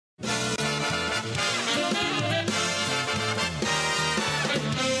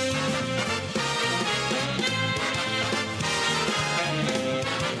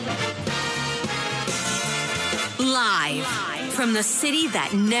Live from the city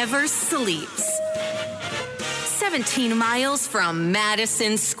that never sleeps. 17 miles from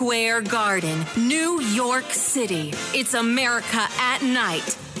Madison Square Garden, New York City. It's America at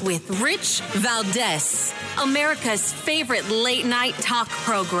Night with Rich Valdez. America's favorite late-night talk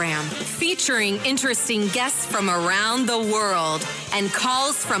program, featuring interesting guests from around the world and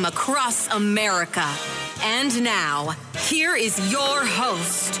calls from across America. And now, here is your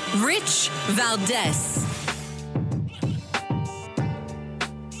host, Rich Valdez.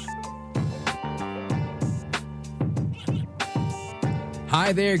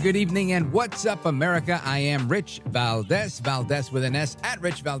 Hi there, good evening, and what's up, America? I am Rich Valdez, Valdez with an S, at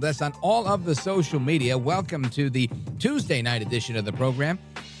Rich Valdez on all of the social media. Welcome to the Tuesday night edition of the program,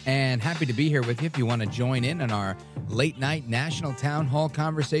 and happy to be here with you. If you want to join in on our late-night national town hall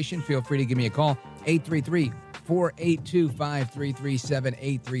conversation, feel free to give me a call,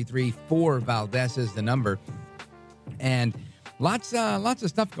 833-482-5337, 833-4-Valdez is the number. And lots of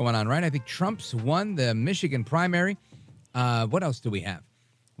stuff going on, right? I think Trump's won the Michigan primary. What else do we have?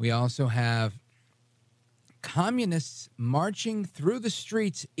 We also have communists marching through the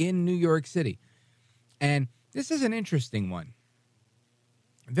streets in New York City. And this is an interesting one.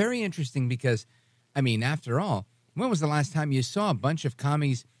 Very interesting because, I mean, after all, when was the last time you saw a bunch of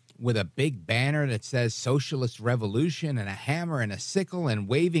commies with a big banner that says Socialist Revolution and a hammer and a sickle and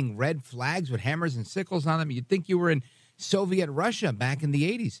waving red flags with hammers and sickles on them? You'd think you were in Soviet Russia back in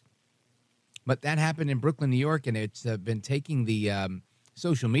the 80s. But that happened in Brooklyn, New York, and it's been taking the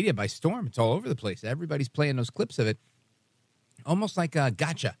social media by storm. It's all over the place. Everybody's playing those clips of it, almost like a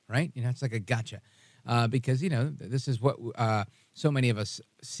gotcha, right? You know, it's like a gotcha because, you know, this is what so many of us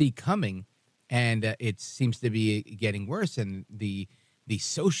see coming, and it seems to be getting worse, and the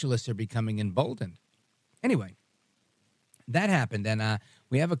socialists are becoming emboldened. Anyway, that happened, and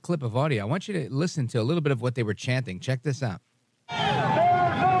we have a clip of audio. I want you to listen to a little bit of what they were chanting. Check this out.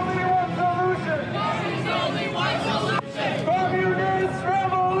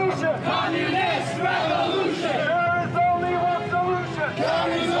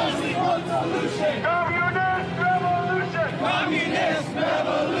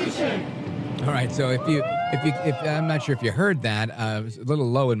 All right, so if I'm not sure if you heard that, it was a little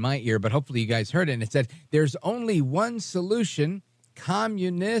low in my ear, but hopefully you guys heard it. And it said, "There's only one solution: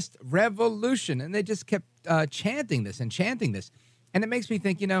 communist revolution." And they just kept chanting this, and it makes me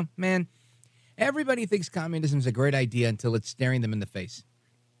think, you know, man, everybody thinks communism is a great idea until it's staring them in the face,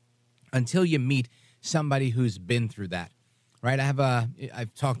 until you meet somebody who's been through that, right?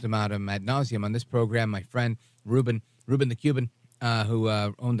 I've talked about him ad nauseum on this program. My friend Ruben the Cuban, who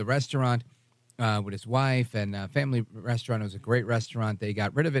owned the restaurant with his wife, and family restaurant. It was a great restaurant. They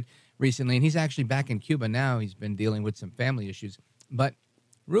got rid of it recently, and he's actually back in Cuba now. He's been dealing with some family issues. But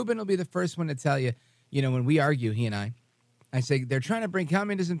Ruben will be the first one to tell you, you know, when we argue, he and I say, they're trying to bring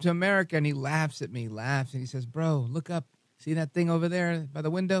communism to America, and he laughs at me, and he says, bro, look up. See that thing over there by the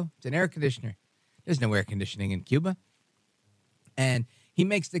window? It's an air conditioner. There's no air conditioning in Cuba. And he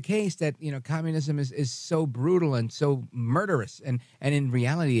makes the case that, you know, communism is so brutal and so murderous, and in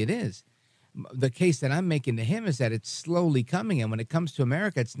reality it is. The case that I'm making to him is that it's slowly coming, and when it comes to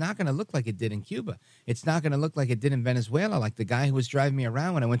America, it's not going to look like it did in Cuba. It's not going to look like it did in Venezuela, like the guy who was driving me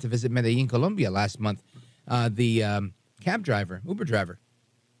around when I went to visit Medellin, Colombia last month, the cab driver, Uber driver,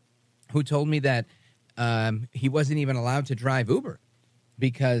 who told me that he wasn't even allowed to drive Uber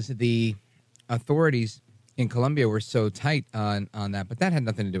because the authorities in Colombia were so tight on that. But that had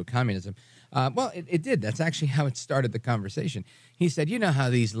nothing to do with communism. Well, it did. That's actually how it started the conversation. He said, you know how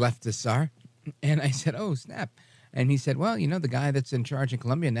these leftists are. And I said, oh, snap. And he said, well, you know, the guy that's in charge in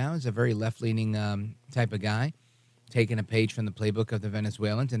Colombia now is a very left-leaning type of guy, taking a page from the playbook of the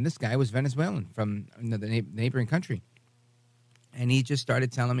Venezuelans. And this guy was Venezuelan from the neighboring country. And he just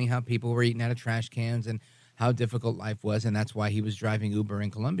started telling me how people were eating out of trash cans and how difficult life was, and that's why he was driving Uber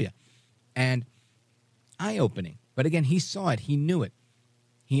in Colombia. And eye-opening. But again, he saw it. He knew it.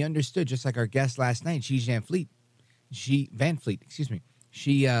 He understood, just like our guest last night, Xi Van Fleet. She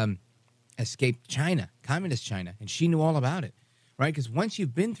escaped China, communist China, and she knew all about it, right? Because once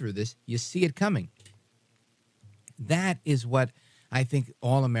you've been through this, you see it coming. That is what I think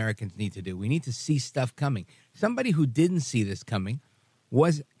all Americans need to do. We need to see stuff coming. Somebody who didn't see this coming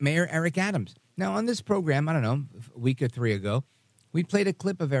was Mayor Eric Adams. Now, on this program, I don't know, a week or three ago, we played a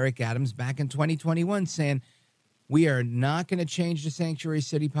clip of Eric Adams back in 2021 saying, we are not going to change the sanctuary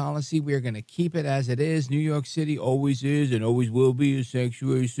city policy. We are going to keep it as it is. New York City always is and always will be a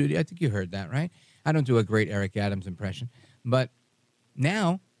sanctuary city. I think you heard that, right? I don't do a great Eric Adams impression. But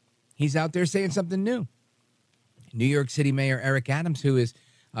now he's out there saying something new. New York City Mayor Eric Adams, who is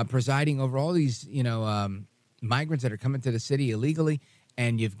presiding over all these, migrants that are coming to the city illegally,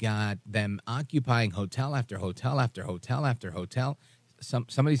 and you've got them occupying hotel after hotel after hotel after hotel. Some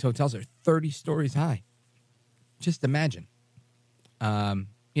of these hotels are 30 stories high. Just imagine,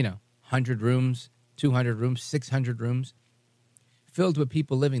 100 rooms, 200 rooms, 600 rooms, filled with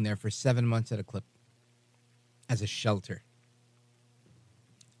people living there for 7 months at a clip as a shelter.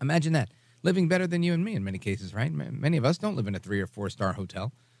 Imagine that. Living better than you and me in many cases, right? Many of us don't live in a 3 or 4-star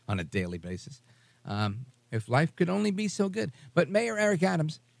hotel on a daily basis. If life could only be so good. But Mayor Eric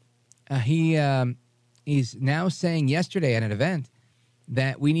Adams, he's now saying yesterday at an event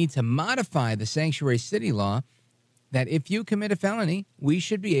that we need to modify the sanctuary city law, that if you commit a felony, we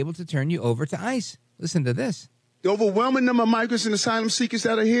should be able to turn you over to ICE. Listen to this. The overwhelming number of migrants and asylum seekers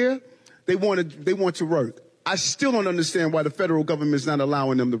that are here, they want to work. I still don't understand why the federal government is not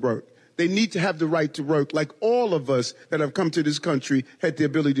allowing them to work. They need to have the right to work, like all of us that have come to this country had the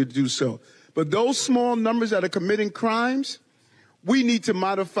ability to do so. But those small numbers that are committing crimes, we need to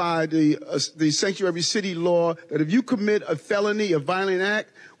modify the sanctuary city law that if you commit a felony, a violent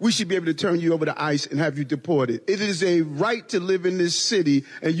act, we should be able to turn you over to ICE and have you deported. It is a right to live in this city,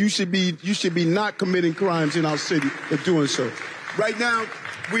 and you should be not committing crimes in our city for doing so. Right now,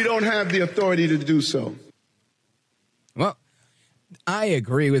 we don't have the authority to do so. Well, I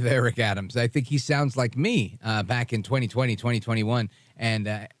agree with Eric Adams. I think he sounds like me back in 2020, 2021,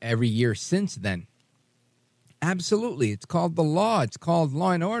 and every year since then. Absolutely. It's called the law. It's called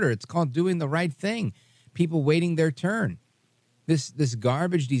law and order. It's called doing the right thing. People waiting their turn. This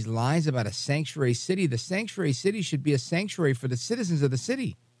garbage, these lies about a sanctuary city. The sanctuary city should be a sanctuary for the citizens of the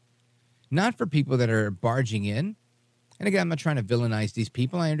city, not for people that are barging in. And again, I'm not trying to villainize these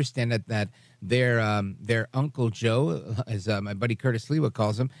people. I understand that their Uncle Joe, as my buddy Curtis Lewa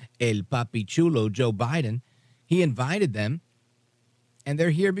calls him, El Papi Chulo, Joe Biden, he invited them, and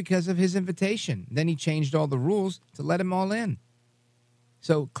they're here because of his invitation. Then he changed all the rules to let them all in.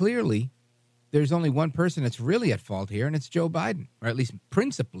 So clearly, there's only one person that's really at fault here, and it's Joe Biden, or at least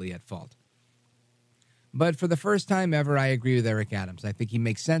principally at fault. But for the first time ever, I agree with Eric Adams. I think he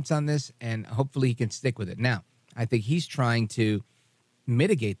makes sense on this, and hopefully he can stick with it. Now, I think he's trying to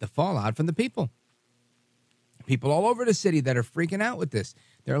mitigate the fallout from the people. People all over the city that are freaking out with this.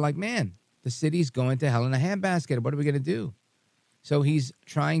 They're like, man, the city's going to hell in a handbasket. What are we going to do? So he's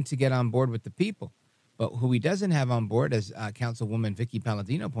trying to get on board with the people. But who he doesn't have on board, as Councilwoman Vicky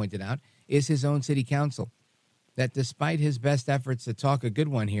Palladino pointed out, is his own city council. That despite his best efforts to talk a good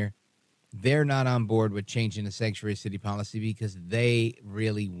one here, they're not on board with changing the sanctuary city policy because they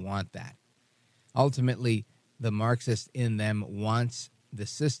really want that. Ultimately, the Marxist in them wants the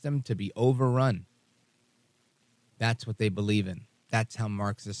system to be overrun. That's what they believe in. That's how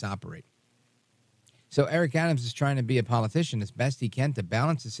Marxists operate. So Eric Adams is trying to be a politician as best he can to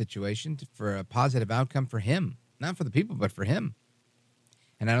balance the situation for a positive outcome for him. Not for the people, but for him.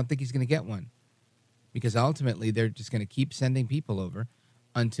 And I don't think he's going to get one. Because ultimately, they're just going to keep sending people over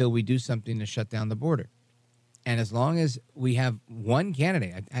until we do something to shut down the border. And as long as we have one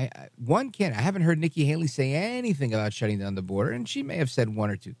candidate, I haven't heard Nikki Haley say anything about shutting down the border, and she may have said one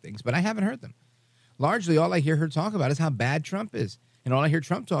or two things, but I haven't heard them. Largely, all I hear her talk about is how bad Trump is. And all I hear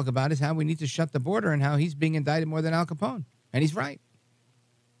Trump talk about is how we need to shut the border and how he's being indicted more than Al Capone. And he's right.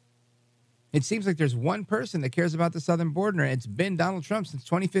 It seems like there's one person that cares about the southern border, and it's been Donald Trump since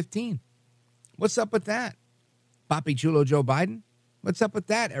 2015. What's up with that? Papi Chulo Joe Biden? What's up with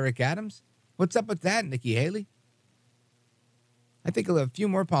that, Eric Adams? What's up with that, Nikki Haley? I think a few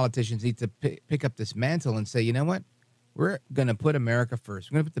more politicians need to pick up this mantle and say, you know what? We're going to put America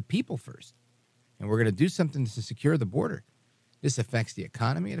first. We're going to put the people first. And we're going to do something to secure the border. This affects the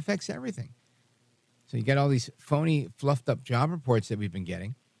economy. It affects everything. So you get all these phony, fluffed up job reports that we've been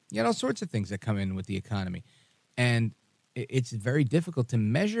getting. You get all sorts of things that come in with the economy. And it's very difficult to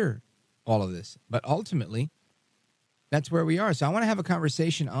measure all of this. But ultimately, that's where we are. So I want to have a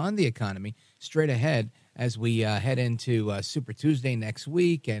conversation on the economy straight ahead as we head into Super Tuesday next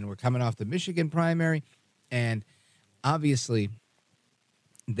week. And we're coming off the Michigan primary. And obviously,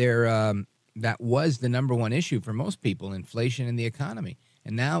 that was the number one issue for most people, inflation in the economy.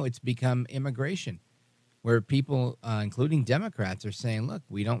 And now it's become immigration, where people, including Democrats, are saying, look,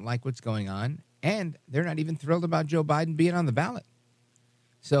 we don't like what's going on. And they're not even thrilled about Joe Biden being on the ballot.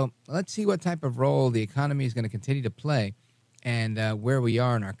 So let's see what type of role the economy is going to continue to play and where we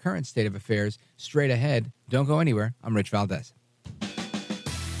are in our current state of affairs straight ahead. Don't go anywhere. I'm Rich Valdez.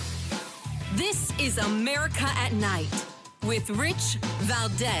 This is America at Night with Rich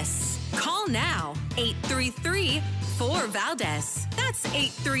Valdez. Call now, 833-4VALDEZ. That's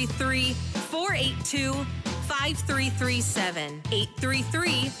 833-482-5337.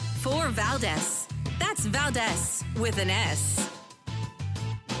 833-4VALDEZ. That's Valdez with an S.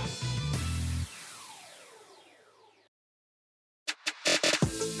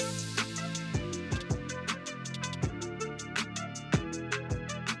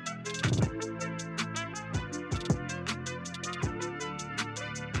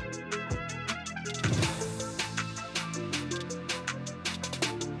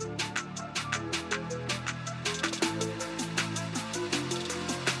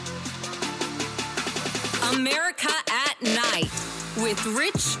 America at Night with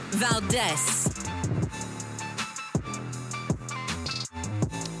Rich Valdez.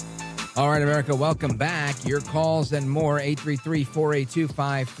 All right, America, welcome back. Your calls and more,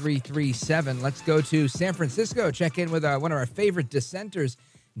 833-482-5337. Let's go to San Francisco. Check in with one of our favorite dissenters,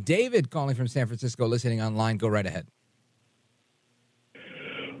 David, calling from San Francisco, listening online. Go right ahead.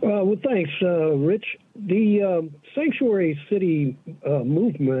 Well, thanks, Rich. The sanctuary city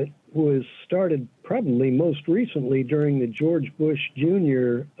movement was started probably most recently during the George Bush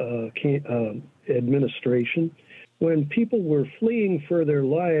Jr. Administration, when people were fleeing for their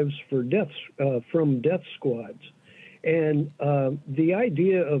lives for from death squads. And the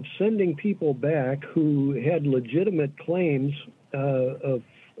idea of sending people back who had legitimate claims of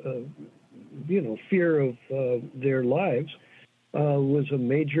fear of their lives was a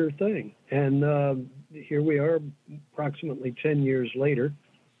major thing. And here we are approximately 10 years later.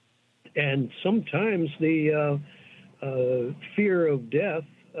 And sometimes the fear of death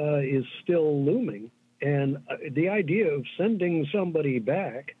is still looming. And the idea of sending somebody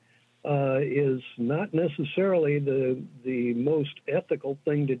back is not necessarily the most ethical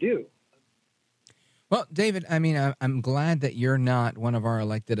thing to do. Well, David, I mean, I'm glad that you're not one of our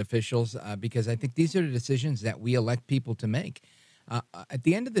elected officials because I think these are the decisions that we elect people to make. At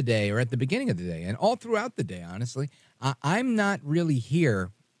the end of the day, or at the beginning of the day, and all throughout the day, honestly, I'm not really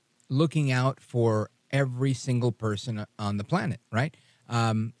here looking out for every single person on the planet, right?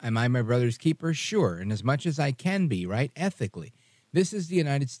 Am I my brother's keeper? Sure, and as much as I can be, right, ethically. This is the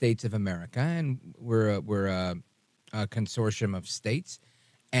United States of America, and we're a consortium of states.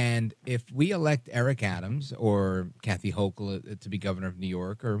 And if we elect Eric Adams or Kathy Hochul to be governor of New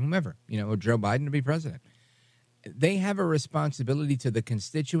York or whomever, or Joe Biden to be president, they have a responsibility to the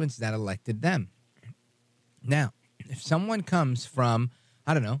constituents that elected them. Now, if someone comes from,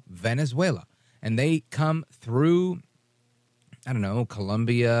 I don't know, Venezuela, and they come through, I don't know,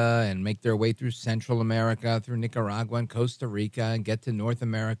 Colombia and make their way through Central America, through Nicaragua and Costa Rica and get to North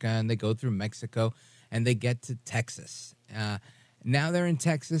America, and they go through Mexico and they get to Texas. Now they're in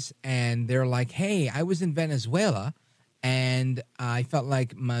Texas and they're like, hey, I was in Venezuela and I felt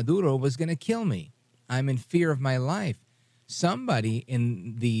like Maduro was going to kill me. I'm in fear of my life. Somebody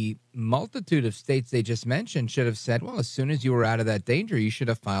in the multitude of states they just mentioned should have said, well, as soon as you were out of that danger, you should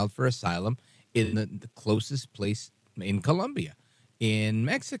have filed for asylum in the closest place in Colombia, in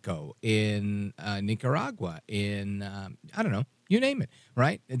Mexico, in Nicaragua, in, I don't know, you name it,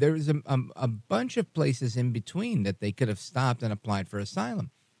 right? There was a bunch of places in between that they could have stopped and applied for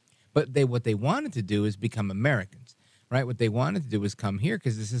asylum. But what they wanted to do is become Americans, right? What they wanted to do was come here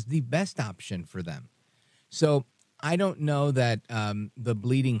because this is the best option for them. So I don't know that the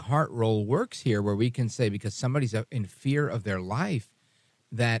bleeding heart role works here, where we can say because somebody's in fear of their life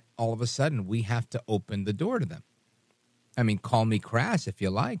that all of a sudden we have to open the door to them. I mean, call me crass if you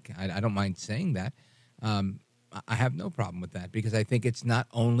like. I don't mind saying that. I have no problem with that because I think it's not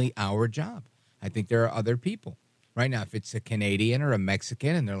only our job. I think there are other people. Right now, if it's a Canadian or a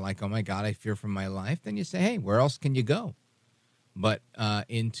Mexican and they're like, oh, my God, I fear for my life, then you say, hey, where else can you go? But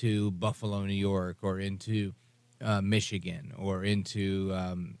into Buffalo, New York, or into Michigan, or into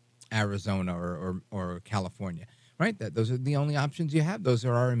Arizona or California, right? Those are the only options you have. Those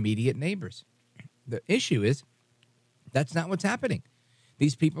are our immediate neighbors. The issue is that's not what's happening.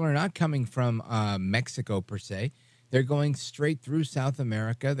 These people are not coming from Mexico, per se. They're going straight through South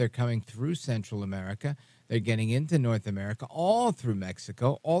America. They're coming through Central America. They're getting into North America, all through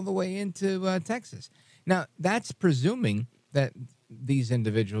Mexico, all the way into Texas. Now, that's presuming that these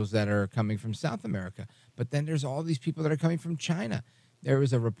individuals that are coming from South America. But then there's all these people that are coming from China. There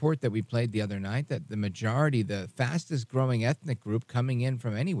was a report that we played the other night that the majority, the fastest growing ethnic group coming in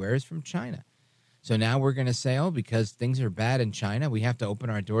from anywhere is from China. So now we're going to say, oh, because things are bad in China, we have to open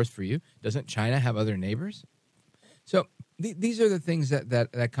our doors for you. Doesn't China have other neighbors? So these are the things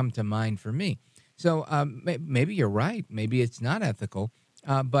that come to mind for me. So maybe you're right. Maybe it's not ethical,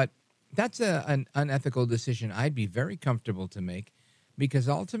 but that's an unethical decision I'd be very comfortable to make because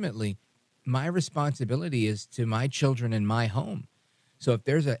ultimately my responsibility is to my children in my home. So if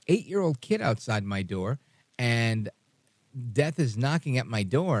there's an 8-year-old kid outside my door and death is knocking at my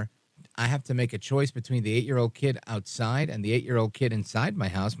door, I have to make a choice between the 8-year-old kid outside and the 8-year-old kid inside my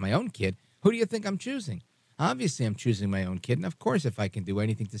house, my own kid, who do you think I'm choosing? Obviously, I'm choosing my own kid. And of course, if I can do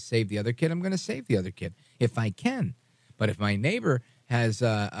anything to save the other kid, I'm going to save the other kid if I can. But if my neighbor has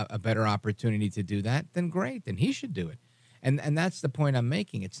a better opportunity to do that, then great, then he should do it. And that's the point I'm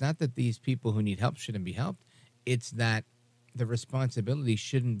making. It's not that these people who need help shouldn't be helped. It's that the responsibility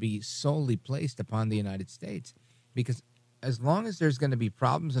shouldn't be solely placed upon the United States. Because as long as there's going to be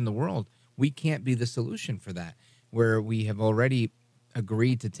problems in the world, we can't be the solution for that, where we have already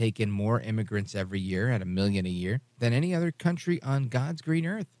agreed to take in more immigrants every year at 1 million a year than any other country on God's green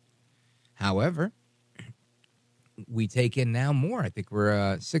earth. However, we take in now more. I think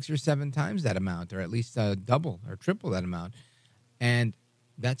we're 6 or 7 times that amount, or at least double or triple that amount. And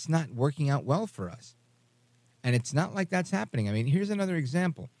that's not working out well for us. And it's not like that's happening. I mean, here's another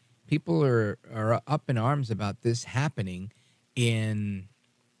example. People are up in arms about this happening in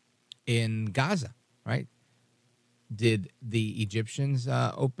Gaza, right? Did the Egyptians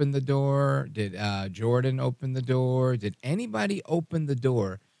open the door? Did Jordan open the door? Did anybody open the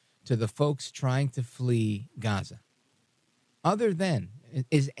door to the folks trying to flee Gaza? Other than,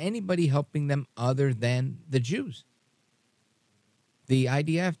 is anybody helping them other than the Jews? The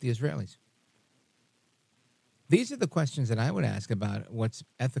IDF, the Israelis? These are the questions that I would ask about what's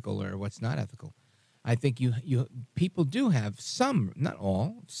ethical or what's not ethical. I think you people do have some, not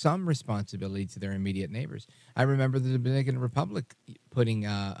all, some responsibility to their immediate neighbors. I remember the Dominican Republic putting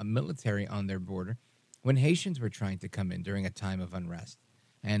a military on their border when Haitians were trying to come in during a time of unrest.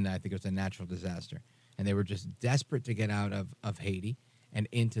 And I think it was a natural disaster. And they were just desperate to get out of Haiti and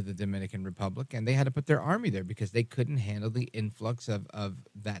into the Dominican Republic. And they had to put their army there because they couldn't handle the influx of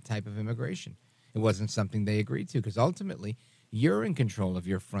that type of immigration. It wasn't something they agreed to, because ultimately you're in control of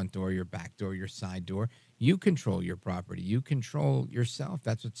your front door, your back door, your side door. You control your property. You control yourself.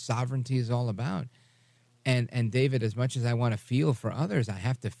 That's what sovereignty is all about. And David, as much as I want to feel for others, I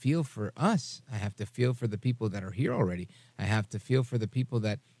have to feel for us. I have to feel for the people that are here already. I have to feel for the people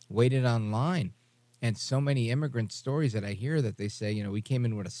that waited online. And so many immigrant stories that I hear that they say, you know, we came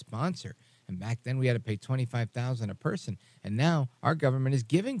in with a sponsor, and back then we had to pay $25,000 a person. And now our government is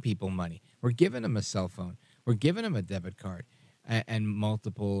giving people money. We're giving them a cell phone. We're giving them a debit card and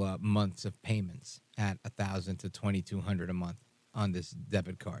multiple months of payments at $1,000 to $2,200 a month on this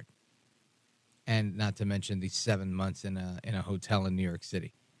debit card. And not to mention the 7 months in a hotel in New York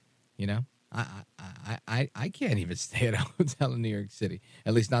City. You know, I can't even stay at a hotel in New York City,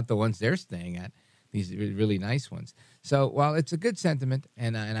 at least not the ones they're staying at. These really nice ones. So while it's a good sentiment,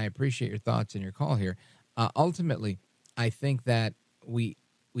 and I appreciate your thoughts and your call here, ultimately, I think that we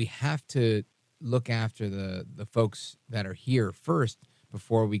have to look after the folks that are here first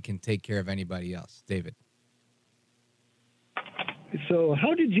before we can take care of anybody else. David. So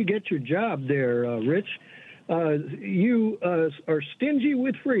how did you get your job there, Rich? You are stingy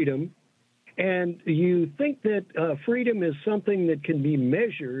with freedom, and you think that freedom is something that can be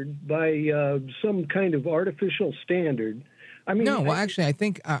measured by some kind of artificial standard. I mean, no, well, actually, I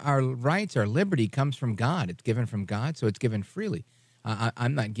think our rights, our liberty comes from God. It's given from God, so it's given freely.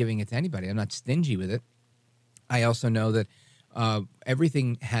 I'm not giving it to anybody. I'm not stingy with it. I also know that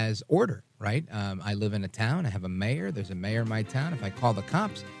everything has order, right? I live in a town. I have a mayor. There's a mayor in my town. If I call the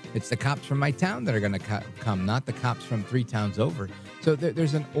cops, it's the cops from my town that are going to come, not the cops from 3 towns over. So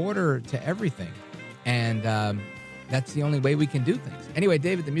there's an order to everything. And that's the only way we can do things. Anyway,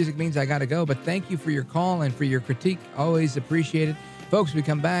 David, the music means I got to go. But thank you for your call and for your critique. Always appreciate it. Folks, we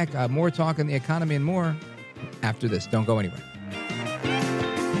come back. More talk on the economy and more after this. Don't go anywhere.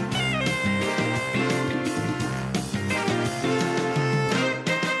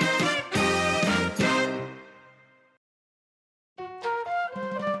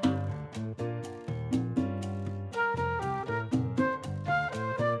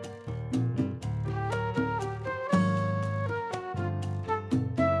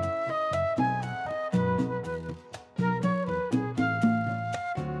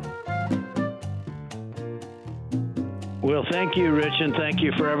 Well, thank you, Rich, and thank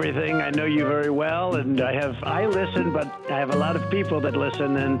you for everything. I know you very well, and I listen, but I have a lot of people that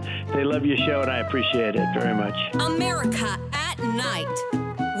listen, and they love your show, and I appreciate it very much. America at Night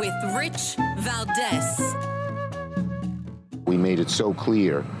with Rich Valdez. We made it so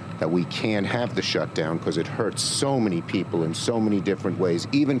clear that we can't have the shutdown because it hurts so many people in so many different ways,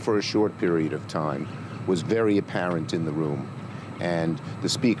 even for a short period of time, was very apparent in the room. And the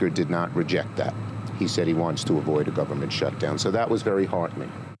speaker did not reject that. He said he wants to avoid a government shutdown. So that was very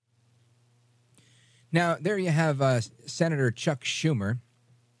heartening. Now, there you have Senator Chuck Schumer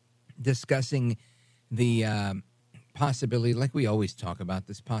discussing the possibility, like we always talk about,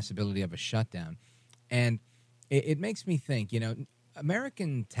 this possibility of a shutdown. And it makes me think,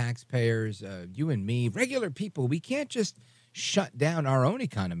 American taxpayers, you and me, regular people, we can't just shut down our own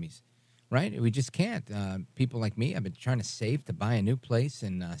economies, right? We just can't. People like me, I've been trying to save to buy a new place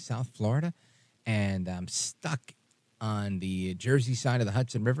in South Florida, and I'm stuck on the Jersey side of the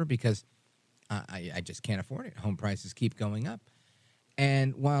Hudson River because I just can't afford it. Home prices keep going up.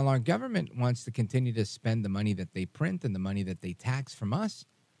 And while our government wants to continue to spend the money that they print and the money that they tax from us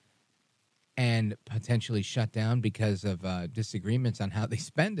and potentially shut down because of disagreements on how they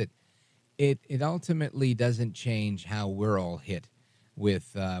spend it, it ultimately doesn't change how we're all hit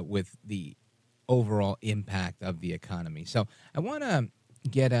with the overall impact of the economy. So I want to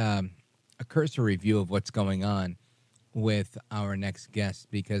get a cursory view of what's going on with our next guest,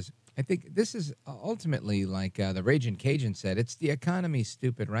 because I think this is ultimately, like the Ragin' Cajun said, it's the economy,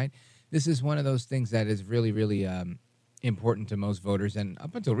 stupid, right? This is one of those things that is really, really important to most voters. And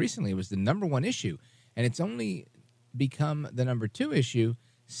up until recently, it was the number one issue. And it's only become the number two issue,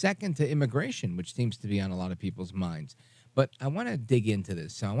 second to immigration, which seems to be on a lot of people's minds. But I want to dig into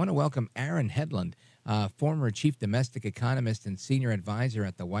this. So I want to welcome Aaron Hedlund, former chief domestic economist and senior advisor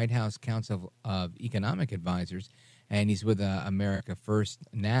at the White House Council of Economic Advisors. And he's with America First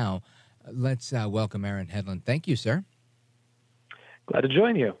now. Let's welcome Aaron Hedlund. Thank you, sir. Glad to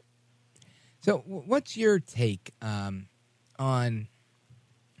join you. So what's your take on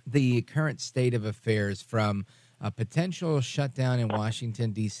the current state of affairs, from a potential shutdown in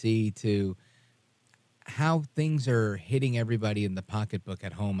Washington, D.C., to how things are hitting everybody in the pocketbook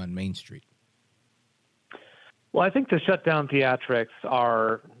at home on Main Street? Well, I think the shutdown theatrics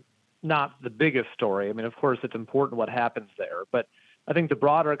are not the biggest story. I mean, of course, it's important what happens there. But I think the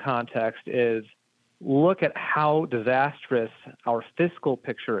broader context is look at how disastrous our fiscal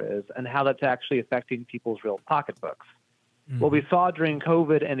picture is and how that's actually affecting people's real pocketbooks. Mm-hmm. What we saw during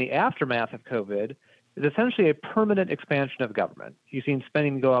COVID and the aftermath of COVID is essentially a permanent expansion of government. You've seen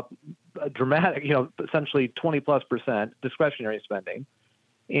spending go up dramatic, essentially 20+% discretionary spending.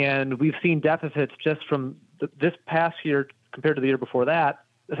 And we've seen deficits just from this past year compared to the year before that,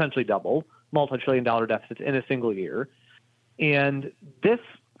 essentially double, multi-trillion-dollar deficits in a single year. And this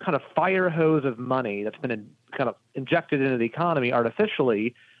kind of fire hose of money that's been kind of injected into the economy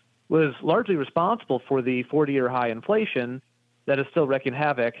artificially was largely responsible for the 40-year high inflation that is still wreaking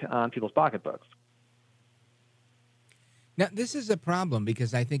havoc on people's pocketbooks. Now, this is a problem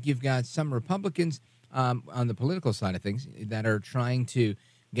because I think you've got some Republicans on the political side of things that are trying to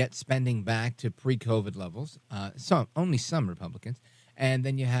get spending back to pre-COVID levels, only some Republicans. And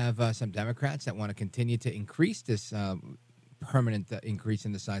then you have some Democrats that want to continue to increase this permanent increase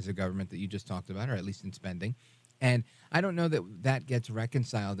in the size of government that you just talked about, or at least in spending. And I don't know that that gets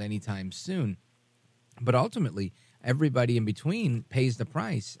reconciled anytime soon. But ultimately, everybody in between pays the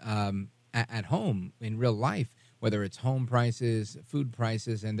price at home in real life, whether it's home prices, food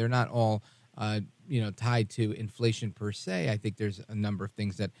prices, and they're not all tied to inflation per se. I think there's a number of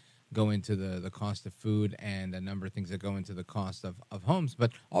things that go into the cost of food and a number of things that go into the cost of homes.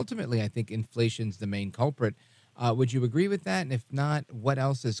 But ultimately, I think inflation's the main culprit. Would you agree with that? And if not, what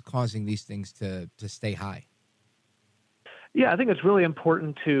else is causing these things to stay high? Yeah, I think it's really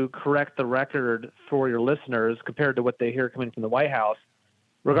important to correct the record for your listeners compared to what they hear coming from the White House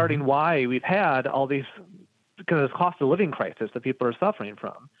regarding why we've had all these kind of cost of living crisis that people are suffering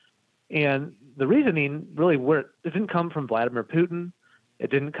from. And the reasoning really it didn't come from Vladimir Putin. It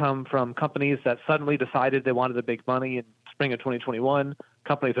didn't come from companies that suddenly decided they wanted to make money in spring of 2021.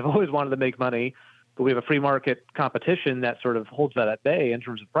 Companies have always wanted to make money, but we have a free market competition that sort of holds that at bay in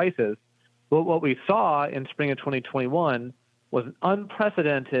terms of prices. But what we saw in spring of 2021 was an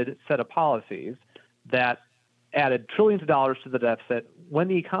unprecedented set of policies that added trillions of dollars to the deficit when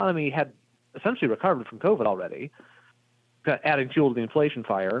the economy had essentially recovered from COVID already, adding fuel to the inflation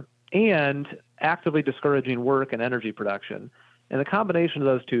fire, and actively discouraging work and energy production. And the combination of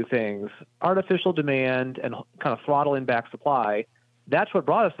those two things, artificial demand and kind of throttling back supply, that's what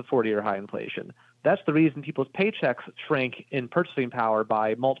brought us the 40-year high inflation. That's the reason people's paychecks shrank in purchasing power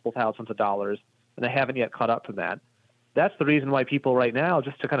by multiple thousands of dollars, and they haven't yet caught up from that. That's the reason why people right now,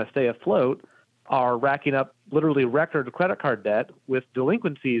 just to kind of stay afloat, are racking up literally record credit card debt with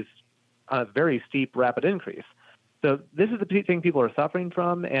delinquencies on a very steep, rapid increase. So this is the thing people are suffering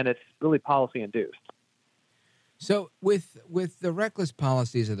from, and it's really policy-induced. So with the reckless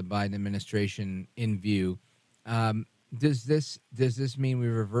policies of the Biden administration in view, does this mean we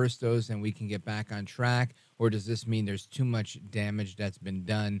reverse those and we can get back on track, or does this mean there's too much damage that's been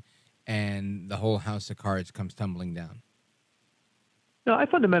done and the whole house of cards comes tumbling down? No, I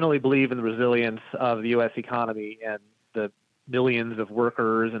fundamentally believe in the resilience of the U.S. economy and the millions of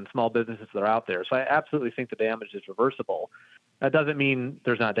workers and small businesses that are out there. So I absolutely think the damage is reversible. That doesn't mean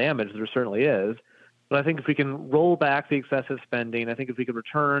there's not damage. There certainly is. But I think if we can roll back the excessive spending, I think if we can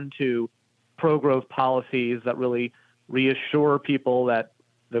return to pro-growth policies that really reassure people that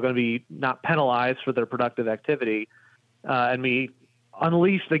they're going to be not penalized for their productive activity, and we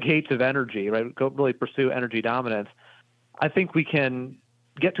unleash the gates of energy, right? Go really pursue energy dominance. I think we can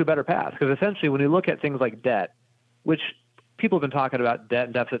get to a better path, because essentially when you look at things like debt, which people have been talking about debt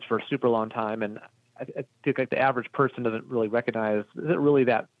and deficits for a super long time, and I think like the average person doesn't really recognize, is it really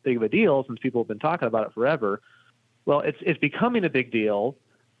that big of a deal since people have been talking about it forever? Well, it's becoming a big deal,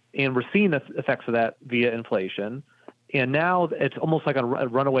 and we're seeing the effects of that via inflation. And now it's almost like a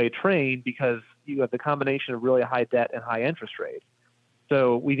runaway train, because you have the combination of really high debt and high interest rates.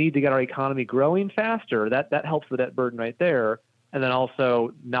 So we need to get our economy growing faster. That helps the debt burden right there. And then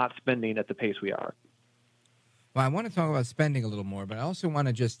also not spending at the pace we are. Well, I want to talk about spending a little more, but I also want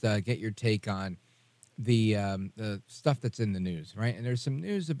to just get your take on the stuff that's in the news, right? And there's some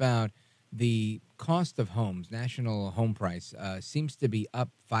news about the cost of homes. National home price seems to be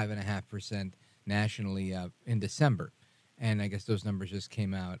up 5.5% nationally in December. And I guess those numbers just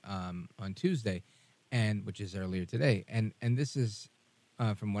came out on Tuesday, and which is earlier today. And this is,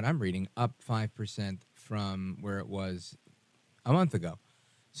 from what I'm reading, up 5% from where it was a month ago.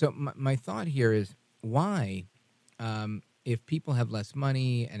 So my thought here is, why, if people have less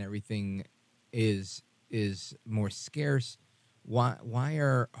money and everything is more scarce, why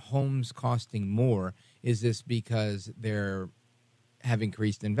are homes costing more? Is this because they're have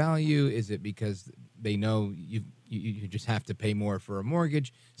increased in value? Is it because they know you just have to pay more for a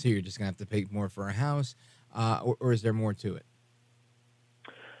mortgage, so you're just going to have to pay more for a house, or is there more to it?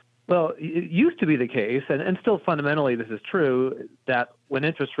 Well, it used to be the case, and still fundamentally this is true, that when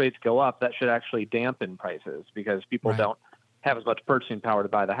interest rates go up, that should actually dampen prices, because people don't have as much purchasing power to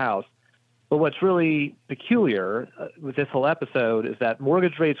buy the house. But what's really peculiar with this whole episode is that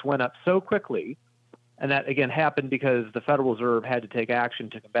mortgage rates went up so quickly, and that, again, happened because the Federal Reserve had to take action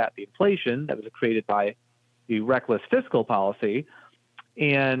to combat the inflation that was created by the reckless fiscal policy.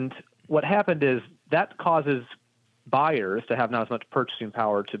 And what happened is that causes buyers to have not as much purchasing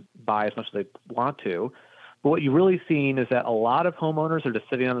power to buy as much as they want to. But what you're really seeing is that a lot of homeowners are just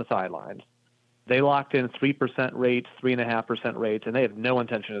sitting on the sidelines. They locked in 3% rates, 3.5% rates, and they have no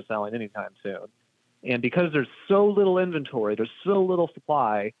intention of selling anytime soon. And because there's so little inventory, there's so little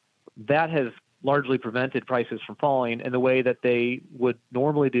supply, that has largely prevented prices from falling in the way that they would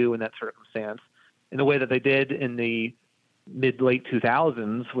normally do in that circumstance, in the way that they did in the mid-late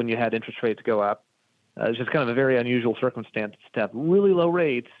 2000s when you had interest rates go up. It's just kind of a very unusual circumstance to have really low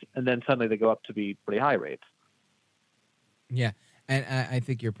rates, and then suddenly they go up to be pretty high rates. Yeah, and I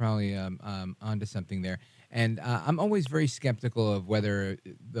think you're probably onto something there. And I'm always very skeptical of whether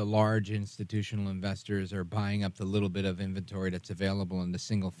the large institutional investors are buying up the little bit of inventory that's available in the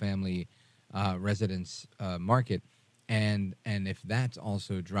single-family residence market, and if that's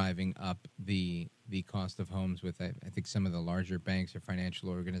also driving up the cost of homes. With I think some of the larger banks or financial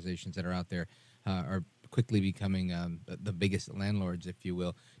organizations that are out there are quickly becoming the biggest landlords, if you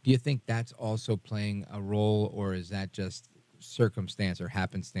will. Do you think that's also playing a role, or is that just circumstance or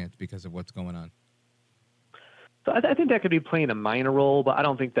happenstance because of what's going on? So I think that could be playing a minor role, but I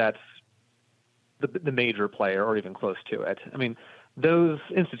don't think that's the major player or even close to it. I mean, those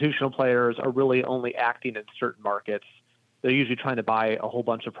institutional players are really only acting in certain markets. They're usually trying to buy a whole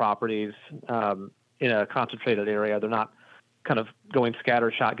bunch of properties in a concentrated area. They're not kind of going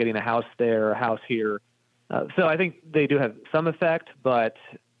scattershot, getting a house there, a house here. So I think they do have some effect, but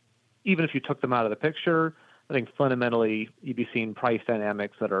even if you took them out of the picture, I think fundamentally you'd be seeing price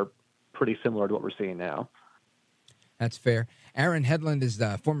dynamics that are pretty similar to what we're seeing now. That's fair. Aaron Hedlund is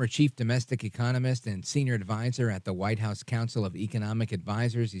the former chief domestic economist and senior advisor at the White House Council of Economic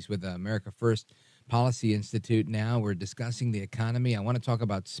Advisors. He's with the America First Policy Institute now. We're discussing the economy. I want to talk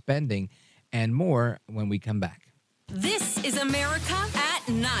about spending and more when we come back. This is America at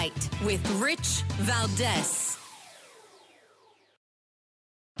Night with Rich Valdez.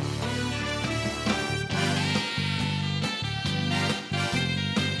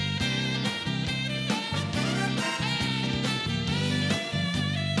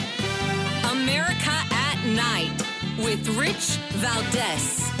 America at Night with Rich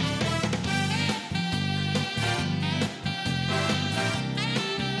Valdez.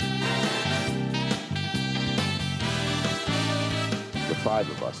 The five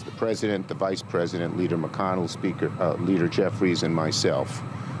of us, the president, the vice president, Leader McConnell, Leader Jeffries, and myself,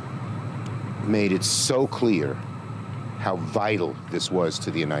 made it so clear how vital this was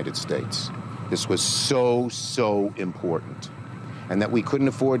to the United States. This was so, so important. And that we couldn't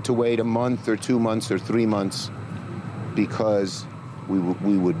afford to wait a month or 2 months or 3 months because we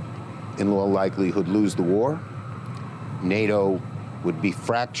would, in all likelihood, lose the war. NATO would be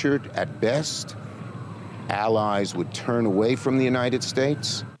fractured at best. Allies would turn away from the United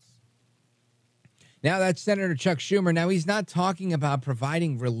States. Now that's Senator Chuck Schumer. Now he's not talking about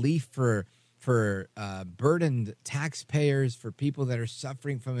providing relief for burdened taxpayers, for people that are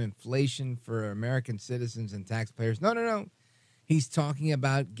suffering from inflation, for American citizens and taxpayers. No. He's talking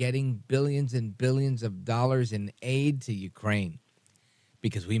about getting billions and billions of dollars in aid to Ukraine,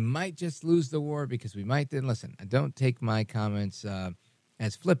 because we might just lose the war, because we might. Then listen, don't take my comments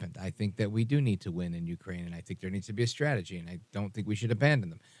as flippant. I think that we do need to win in Ukraine, and I think there needs to be a strategy, and I don't think we should abandon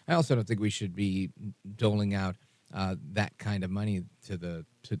them. I also don't think we should be doling out that kind of money to the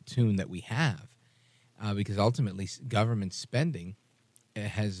tune that we have, because ultimately government spending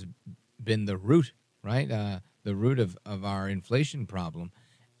has been the root, right? The root of our inflation problem.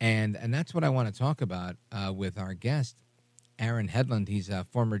 And that's what I want to talk about with our guest, Aaron Hedlund. He's a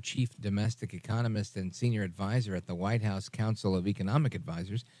former chief domestic economist and senior advisor at the White House Council of Economic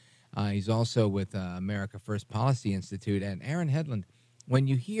Advisors. He's also with America First Policy Institute. And Aaron Hedlund, when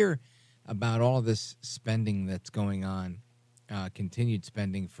you hear about all of this spending that's going on, continued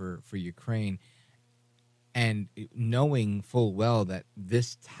spending for Ukraine, and knowing full well that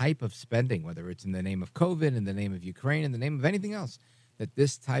this type of spending, whether it's in the name of COVID, in the name of Ukraine, in the name of anything else, that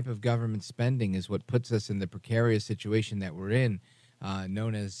this type of government spending is what puts us in the precarious situation that we're in,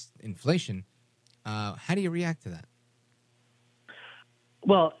 known as inflation. How do you react to that?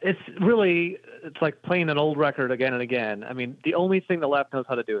 Well, it's like playing an old record again and again. I mean, the only thing the left knows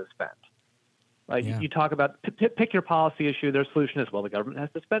how to do is spend. Like you talk about, pick your policy issue. Their solution is, well, the government has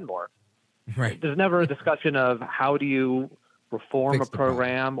to spend more. Right. There's never a discussion of how do you reform a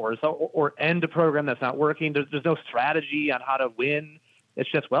program or end a program that's not working. There's no strategy on how to win. It's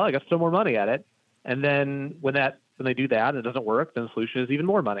just, well, I got to throw more money at it. And then when they do that and it doesn't work, then the solution is even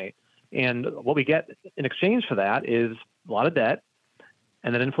more money. And what we get in exchange for that is a lot of debt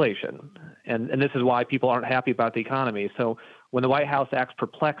and then inflation. And this is why people aren't happy about the economy. So when the White House acts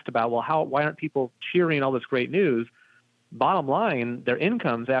perplexed about, well, why aren't people cheering all this great news? Bottom line, their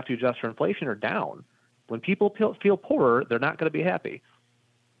incomes after you adjust for inflation are down. When people feel poorer, they're not going to be happy.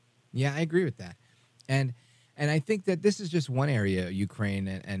 Yeah, I agree with that. And I think that this is just one area, Ukraine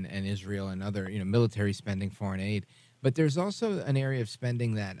and Israel and other, military spending, foreign aid. But there's also an area of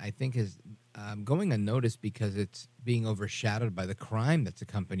spending that I think is going unnoticed because it's being overshadowed by the crime that's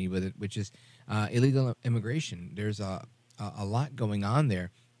accompanied with it, which is illegal immigration. There's a lot going on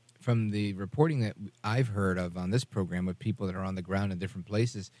there. From the reporting that I've heard of on this program with people that are on the ground in different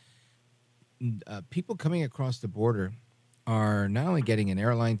places, people coming across the border are not only getting an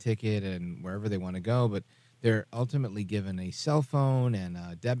airline ticket and wherever they want to go, but they're ultimately given a cell phone and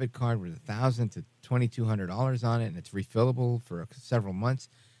a debit card with $1,000 to $2,200 on it, and it's refillable for several months.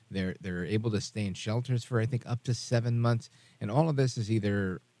 They're able to stay in shelters for, I think, up to 7 months, and all of this is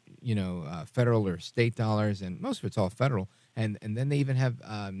either federal or state dollars, and most of it's all federal. And then they even have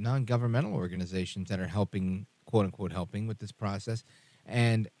non-governmental organizations that are helping, quote unquote, helping with this process,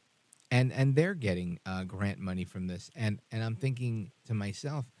 and they're getting grant money from this. And I'm thinking to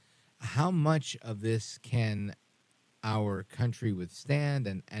myself, how much of this can our country withstand,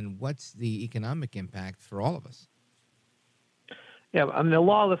 and what's the economic impact for all of us? Yeah, I mean, the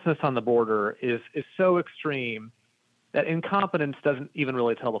lawlessness on the border is so extreme that incompetence doesn't even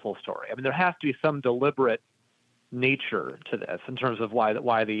really tell the full story. I mean, there has to be some deliberate nature to this in terms of why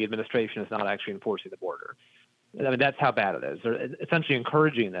the administration is not actually enforcing the border. I mean, that's how bad it is. They're essentially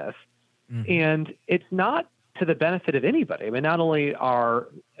encouraging this. Mm-hmm. And it's not to the benefit of anybody. I mean, not only are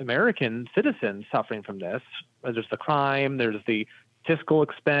American citizens suffering from this, there's the crime, there's the fiscal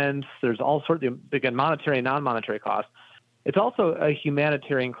expense, there's all sorts of, again, monetary and non-monetary costs. It's also a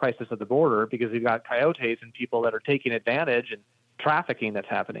humanitarian crisis at the border because you've got coyotes and people that are taking advantage and trafficking that's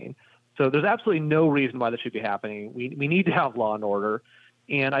happening. So there's absolutely no reason why this should be happening. We need to have law and order.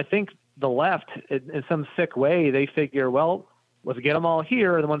 And I think the left, in some sick way, they figure, well, let's get them all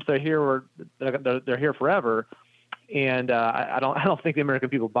here. And once they're here, they're here forever. And I don't think the American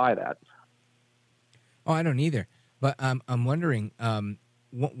people buy that. Oh, I don't either. But I'm wondering,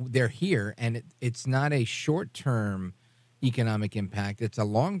 they're here, and it's not a short-term economic impact. It's a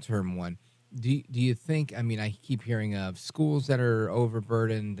long-term one. Do you think, I mean, I keep hearing of schools that are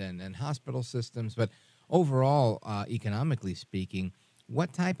overburdened and hospital systems, but overall, economically speaking,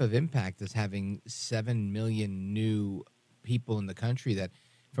 what type of impact is having 7 million new people in the country that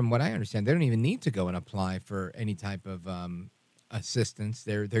from what I understand, they don't even need to go and apply for any type of assistance.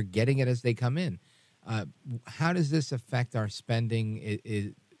 They're getting it as they come in. How does this affect our spending?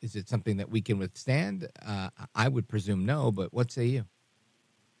 Is it something that we can withstand? I would presume no, but what say you?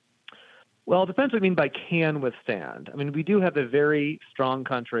 Well, it depends what you mean by can withstand. I mean, we do have a very strong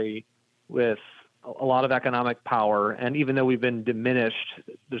country with a lot of economic power, and even though we've been diminished,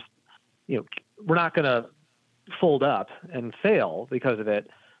 we're not going to fold up and fail because of it,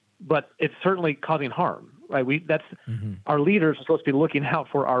 but it's certainly causing harm, right? Our leaders are supposed to be looking out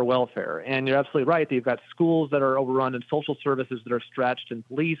for our welfare, and you're absolutely right. You've got schools that are overrun and social services that are stretched and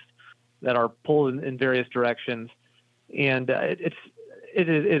police that are pulled in various directions, and it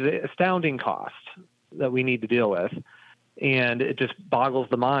is an astounding cost that we need to deal with, and it just boggles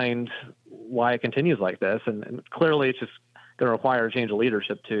the mind why it continues like this, and clearly it's just going to require a change of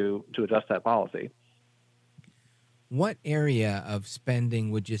leadership to adjust that policy. What area of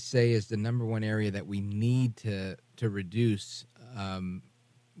spending would you say is the number one area that we need to reduce,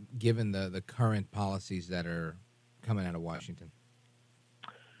 given the current policies that are coming out of Washington?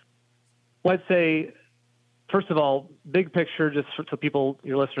 Well, I'd say, first of all, big picture, just so people,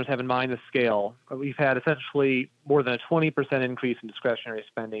 your listeners, have in mind the scale. We've had essentially more than a 20% increase in discretionary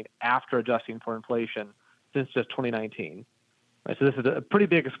spending after adjusting for inflation since just 2019. Right, so this is a pretty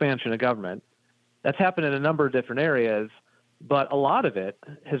big expansion of government. That's happened in a number of different areas, but a lot of it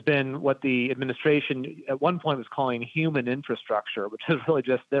has been what the administration at one point was calling human infrastructure, which is really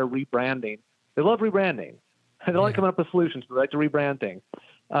just their rebranding. They love rebranding. They like coming up with solutions, but they like to rebrand things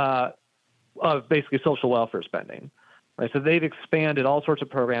of basically social welfare spending. Right? So they've expanded all sorts of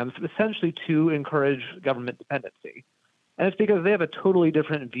programs essentially to encourage government dependency. And it's because they have a totally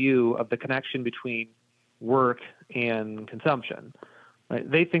different view of the connection between work and consumption. Right?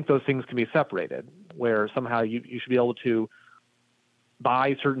 They think those things can be separated, where somehow you should be able to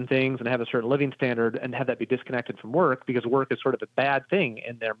buy certain things and have a certain living standard and have that be disconnected from work, because work is sort of a bad thing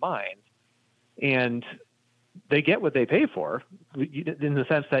in their minds. And they get what they pay for, in the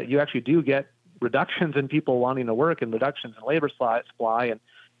sense that you actually do get reductions in people wanting to work and reductions in labor supply, and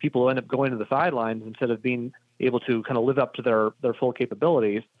people end up going to the sidelines instead of being able to kind of live up to their full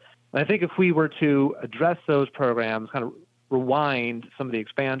capabilities. And I think if we were to address those programs, kind of rewind some of the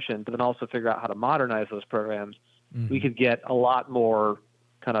expansion, but then also figure out how to modernize those programs, we could get a lot more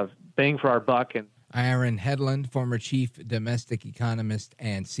kind of bang for our buck. And Aaron Hedlund, former chief domestic economist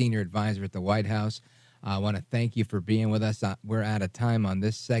and senior advisor at the White House. I want to thank you for being with us. We're out of time on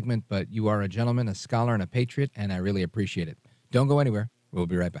this segment, but you are a gentleman, a scholar, and a patriot, and I really appreciate it. Don't go anywhere. We'll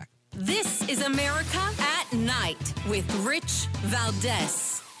be right back. This is America at Night with Rich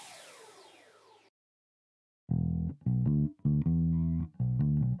Valdez.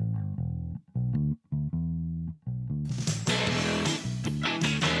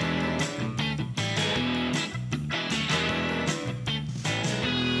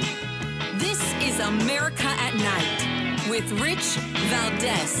 America at Night with Rich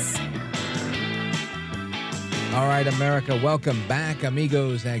Valdez. All right, America, welcome back,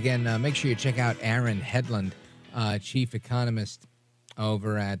 amigos. Again, make sure you check out Aaron Hedlund, chief economist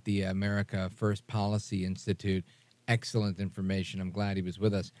over at the America First Policy Institute. Excellent information. I'm glad he was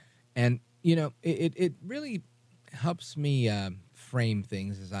with us. And, you know, it really helps me frame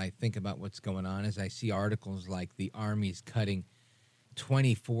things as I think about what's going on, as I see articles like the Army's cutting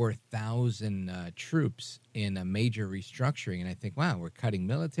 24,000 troops in a major restructuring. And I think, wow, we're cutting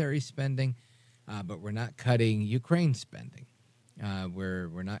military spending, but we're not cutting Ukraine spending.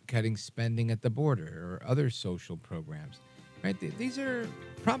 We're not cutting spending at the border or other social programs. Right? These are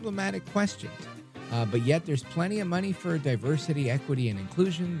problematic questions. But yet there's plenty of money for diversity, equity, and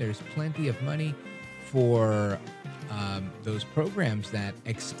inclusion. There's plenty of money for those programs that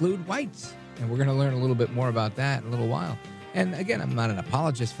exclude whites. And we're going to learn a little bit more about that in a little while. And again, I'm not an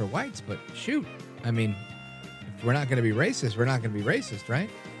apologist for whites, but shoot, I mean, if we're not going to be racist, we're not going to be racist, right?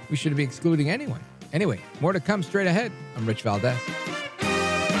 We shouldn't be excluding anyone. Anyway, more to come straight ahead. I'm Rich Valdez.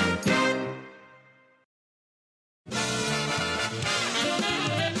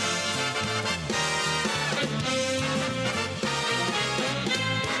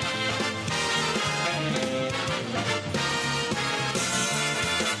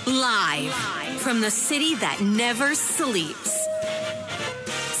 Live from the city that never sleeps.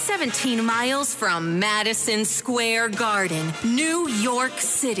 17 miles from Madison Square Garden, New York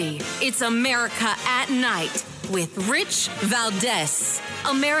City. It's America at Night with Rich Valdez.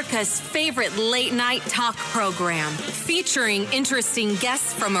 America's favorite late night talk program, featuring interesting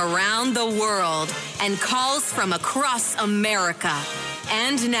guests from around the world and calls from across America.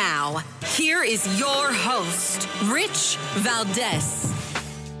 And now, here is your host, Rich Valdez.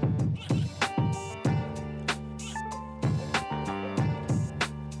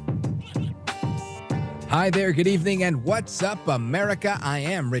 Hi there, good evening, and what's up, America? I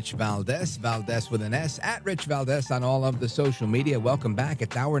am Rich Valdez, Valdez with an S, at Rich Valdez on all of the social media. Welcome back.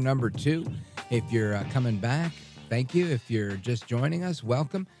 It's hour number 2. If you're coming back, thank you. If you're just joining us,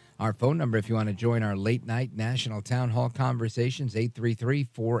 welcome. Our phone number, if you want to join our late-night national town hall conversations,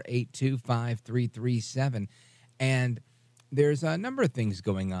 833-482-5337. And there's a number of things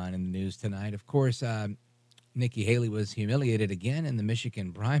going on in the news tonight. Of course, Nikki Haley was humiliated again in the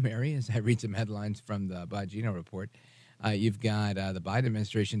Michigan primary, as I read some headlines from the Bongino report. You've got the Biden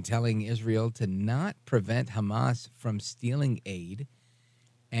administration telling Israel to not prevent Hamas from stealing aid.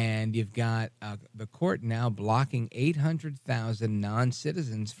 And you've got the court now blocking 800,000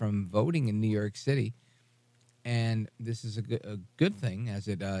 non-citizens from voting in New York City. And this is a good thing, as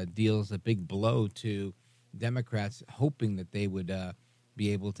it deals a big blow to Democrats, hoping that they would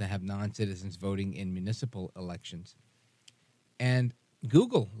be able to have non-citizens voting in municipal elections. And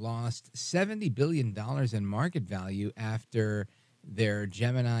Google lost $70 billion in market value after their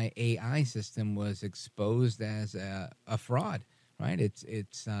Gemini AI system was exposed as a fraud, right? It's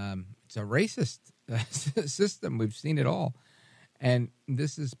a racist system. We've seen it all. And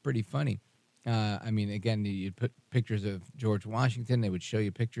this is pretty funny. I mean, again, you'd put pictures of George Washington. They would show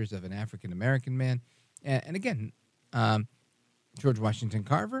you pictures of an African-American man. And again, George Washington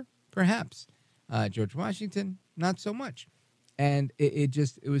Carver, perhaps. George Washington, not so much. And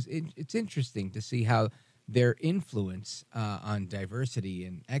it's interesting to see how their influence on diversity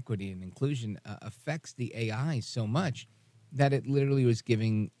and equity and inclusion affects the AI so much that it literally was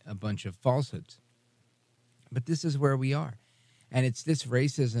giving a bunch of falsehoods. But this is where we are. And it's this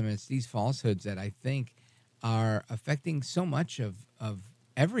racism, it's these falsehoods that I think are affecting so much of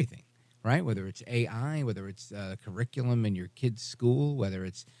everything. Right, whether it's AI, whether it's curriculum in your kid's school, whether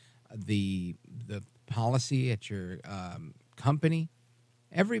it's the policy at your company,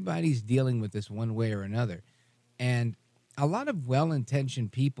 everybody's dealing with this one way or another. And a lot of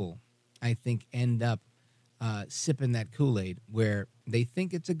well-intentioned people, I think, end up sipping that Kool-Aid where they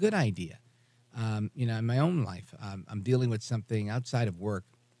think it's a good idea. In my own life, I'm dealing with something outside of work,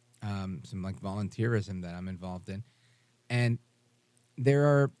 some like volunteerism that I'm involved in, and there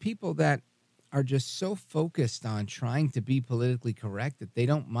are people that are just so focused on trying to be politically correct that they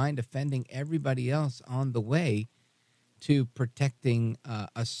don't mind offending everybody else on the way to protecting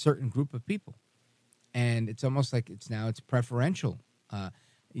a certain group of people. And it's almost like it's preferential.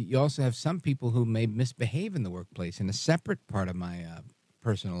 You also have some people who may misbehave in the workplace. In a separate part of my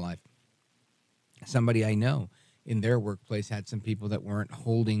personal life, somebody I know in their workplace had some people that weren't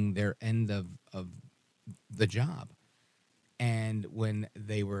holding their end of the job. And when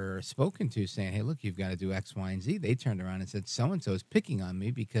they were spoken to saying, hey, look, you've got to do X, Y, and Z, they turned around and said, so-and-so is picking on me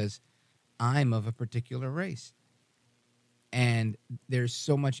because I'm of a particular race. And there's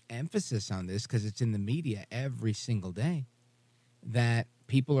so much emphasis on this because it's in the media every single day that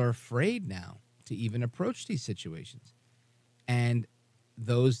people are afraid now to even approach these situations. And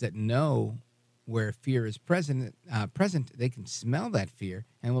those that know where fear is present, they can smell that fear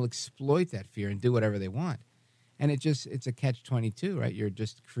and will exploit that fear and do whatever they want. And it's a catch-22, right? You're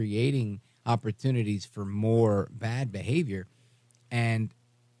just creating opportunities for more bad behavior, and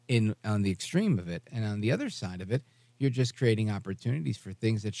on the extreme of it, and on the other side of it, you're just creating opportunities for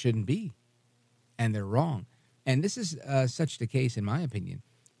things that shouldn't be, and they're wrong. And this is such the case, in my opinion,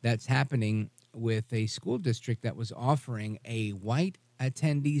 that's happening with a school district that was offering a white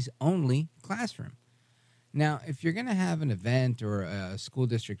attendees only classroom. Now, if you're going to have an event or a school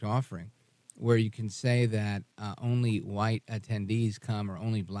district offering where you can say that only white attendees come or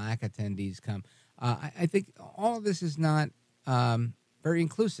only black attendees come, I think all of this is not very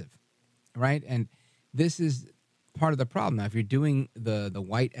inclusive, right? And this is part of the problem. Now, if you're doing the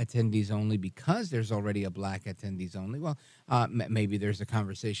white attendees only because there's already a black attendees only, well, maybe there's a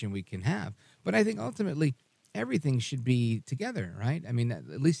conversation we can have. But I think ultimately everything should be together, right? I mean,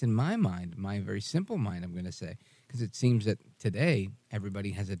 at least in my mind, my very simple mind, I'm going to say, because it seems that today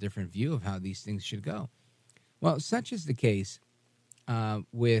everybody has a different view of how these things should go. Well, such is the case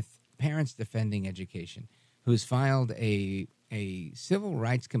with Parents Defending Education, who's filed a civil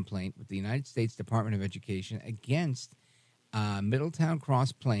rights complaint with the United States Department of Education against Middletown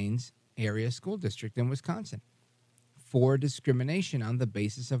Cross Plains Area School District in Wisconsin for discrimination on the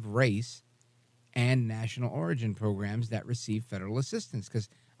basis of race and national origin programs that receive federal assistance. Because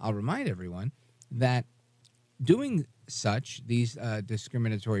I'll remind everyone that doing such, these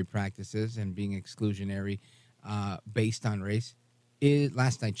discriminatory practices and being exclusionary based on race,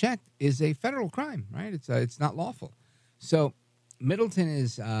 last I checked, is a federal crime, right? It's not lawful. So Middleton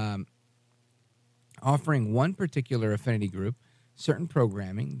is offering one particular affinity group certain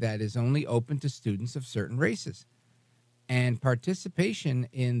programming that is only open to students of certain races. And participation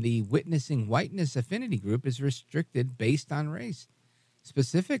in the Witnessing Whiteness affinity group is restricted based on race.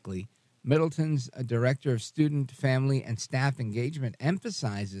 Specifically, Middleton's director of student, family, and staff engagement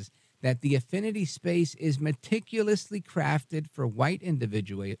emphasizes that the affinity space is meticulously crafted for white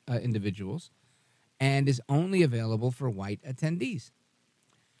individuals and is only available for white attendees.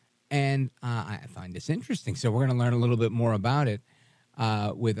 And I find this interesting. So we're going to learn a little bit more about it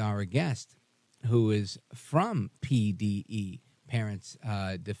with our guest, who is from PDE, Parents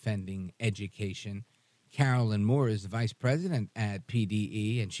Defending Education. Carolyn Moore is the vice president at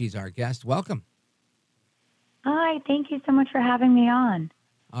PDE, and she's our guest. Welcome. Hi, thank you so much for having me on.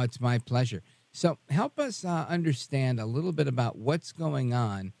 Oh, it's my pleasure. So help us understand a little bit about what's going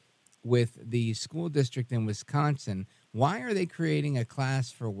on with the school district in Wisconsin. Why are they creating a class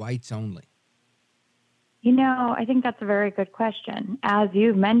for whites only? You know, I think that's a very good question. As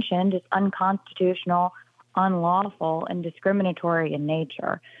you've mentioned, it's unconstitutional, unlawful, and discriminatory in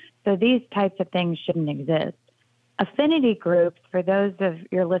nature. So these types of things shouldn't exist. Affinity groups, for those of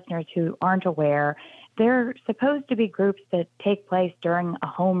your listeners who aren't aware, they're supposed to be groups that take place during a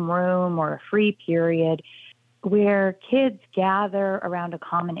homeroom or a free period where kids gather around a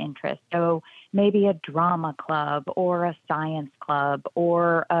common interest. So maybe a drama club or a science club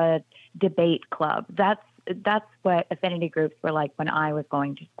or a debate club. That's what affinity groups were like when I was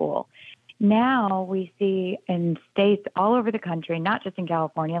going to school. Now we see in states all over the country, not just in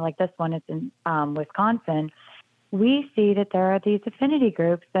California, like this one is in Wisconsin, we see that there are these affinity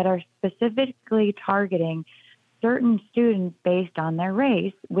groups that are specifically targeting certain students based on their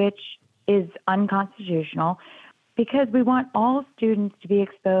race, which is unconstitutional, because we want all students to be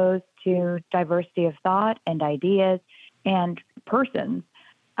exposed to diversity of thought and ideas and persons.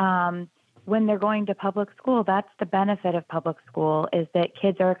 When they're going to public school, that's the benefit of public school, is that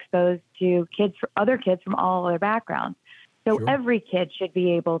kids are exposed to other kids from all other backgrounds. So Sure. Every kid should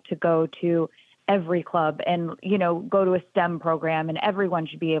be able to go to every club and, go to a STEM program, and everyone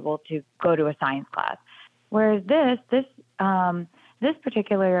should be able to go to a science class. Whereas this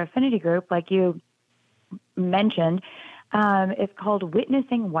particular affinity group, like you mentioned, is called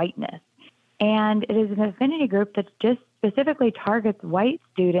Witnessing Whiteness. And it is an affinity group that just specifically targets white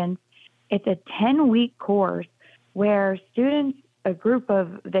students. It's a 10-week course where students,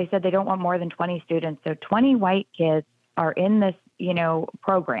 they said they don't want more than 20 students. So 20 white kids are in this,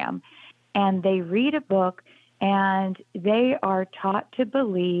 program, and they read a book, and they are taught to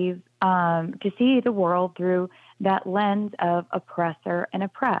believe, to see the world through that lens of oppressor and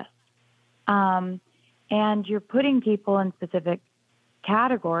oppressed. And you're putting people in specific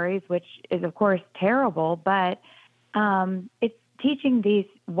categories, which is, of course, terrible, but it's teaching these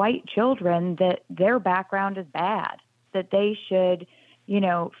white children that their background is bad, that they should,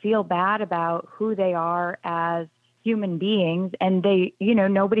 feel bad about who they are as human beings, and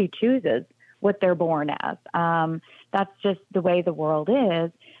nobody chooses what they're born as. That's just the way the world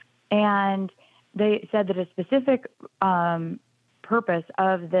is. And they said that a specific purpose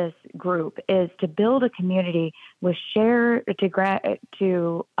of this group is to build a community with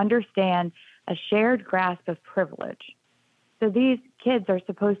to understand a shared grasp of privilege. So these kids are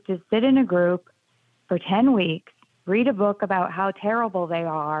supposed to sit in a group for 10 weeks, read a book about how terrible they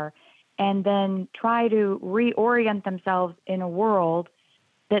are, and then try to reorient themselves in a world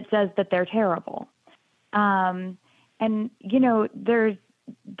that says that they're terrible. There's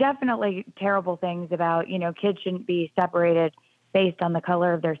definitely terrible things about, kids shouldn't be separated based on the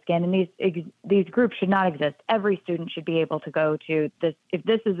color of their skin. And these groups should not exist. Every student should be able to go to this. If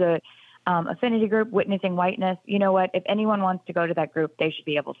this is a affinity group, Witnessing Whiteness, you know what? If anyone wants to go to that group, they should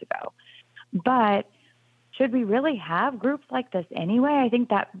be able to go. But should we really have groups like this anyway? I think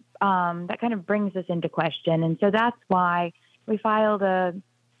that that kind of brings us into question. And so that's why we filed a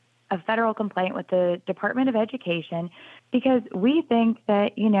federal complaint with the Department of Education, because we think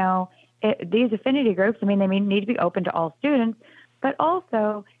that, these affinity groups, they need to be open to all students, but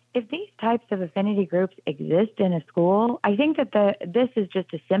also if these types of affinity groups exist in a school, I think that this is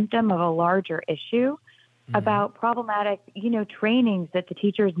just a symptom of a larger issue about problematic, trainings that the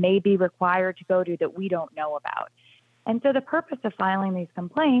teachers may be required to go to that we don't know about. And so the purpose of filing these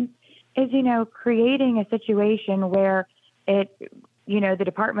complaints is, creating a situation where the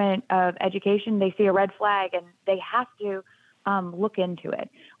Department of Education, they see a red flag and they have to look into it.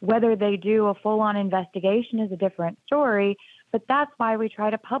 Whether they do a full-on investigation is a different story, but that's why we try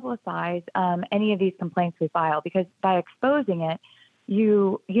to publicize any of these complaints we file, because by exposing it,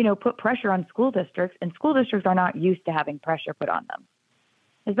 you put pressure on school districts, and school districts are not used to having pressure put on them.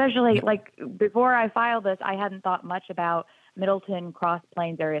 especially like before I filed this, I hadn't thought much about Middleton Cross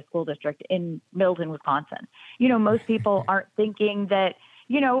Plains Area School District in Middleton, Wisconsin. Most people aren't thinking that,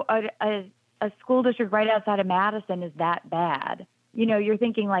 a school district right outside of Madison is that bad. You're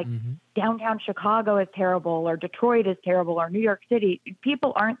thinking like downtown Chicago is terrible, or Detroit is terrible, or New York City.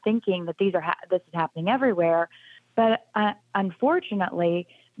 People aren't thinking that this is happening everywhere. But unfortunately,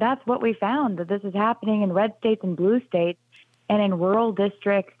 that's what we found, that this is happening in red states and blue states, and in rural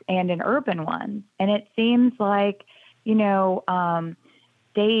districts and in urban ones. And it seems like,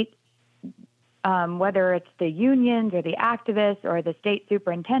 state, whether it's the unions or the activists or the state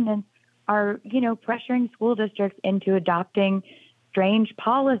superintendents, are, pressuring school districts into adopting strange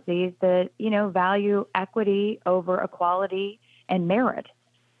policies that, value equity over equality and merit.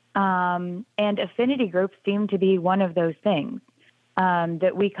 And affinity groups seem to be one of those things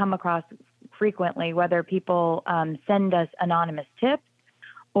that we come across frequently, whether people send us anonymous tips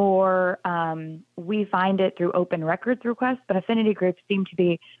or we find it through open records requests. But affinity groups seem to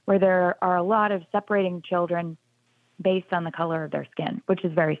be where there are a lot of separating children based on the color of their skin, which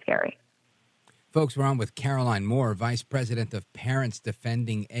is very scary. Folks, we're on with Caroline Moore, Vice President of Parents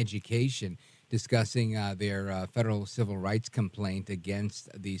Defending Education, discussing their federal civil rights complaint against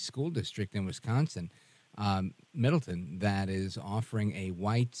the school district in Wisconsin, Middleton, that is offering a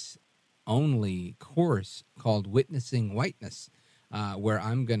whites-only course called Witnessing Whiteness, where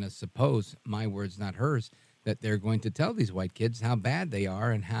I'm going to suppose, my words, not hers, that they're going to tell these white kids how bad they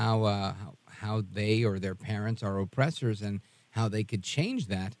are and how they or their parents are oppressors and how they could change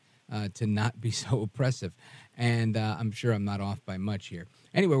that to not be so oppressive. And I'm sure I'm not off by much here.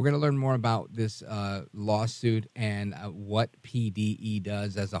 Anyway, we're going to learn more about this lawsuit and what PDE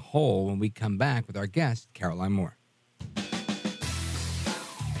does as a whole when we come back with our guest, Caroline Moore.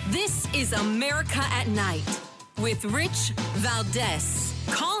 This is America at Night with Rich Valdez.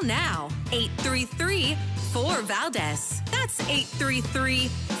 Call now, 833-4-VALDEZ. That's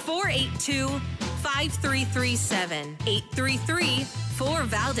 833-482-5337.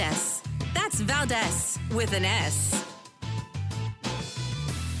 833-4-VALDEZ. That's Valdez with an S.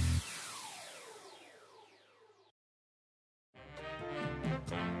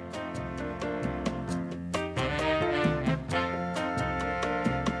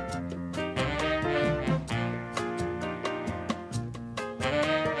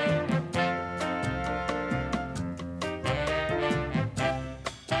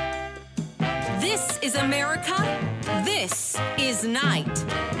 This is America. This is Night.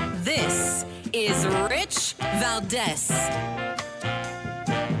 This is Rich Valdez.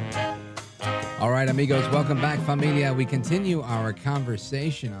 All right, amigos, welcome back, familia. We continue our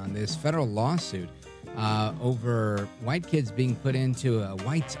conversation on this federal lawsuit over white kids being put into a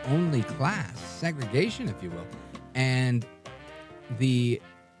whites-only class, segregation, if you will. And the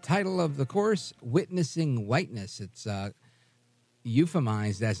title of the course, Witnessing Whiteness. It's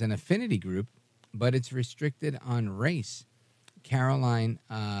euphemized as an affinity group, but it's restricted on race. Caroline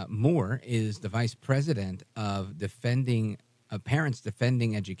Moore is the vice president of Parents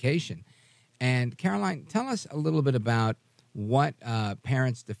Defending Education. And Caroline, tell us a little bit about what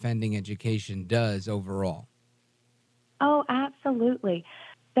Parents Defending Education does overall. Oh, absolutely.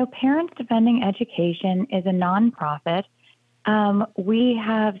 So Parents Defending Education is a nonprofit. We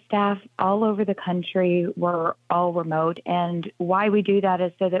have staff all over the country. We're all remote. And why we do that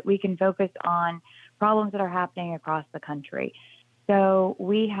is so that we can focus on problems that are happening across the country. So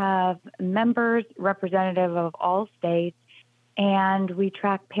we have members representative of all states, and we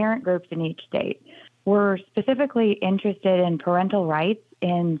track parent groups in each state. We're specifically interested in parental rights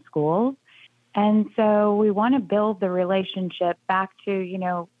in schools. And so we want to build the relationship back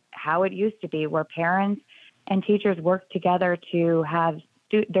to, how it used to be, where parents and teachers work together to have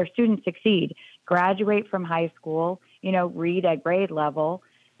their students succeed, graduate from high school, read at grade level,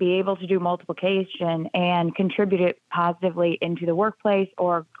 be able to do multiplication and contribute it positively into the workplace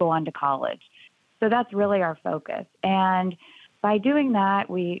or go on to college. So that's really our focus. And by doing that,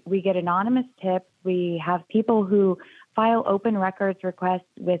 we get anonymous tips. We have people who file open records requests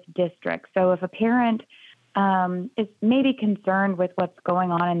with districts. So if a parent is maybe concerned with what's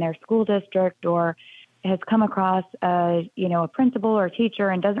going on in their school district or has come across a principal or a teacher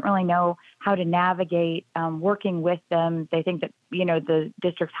and doesn't really know how to navigate working with them, they think that, the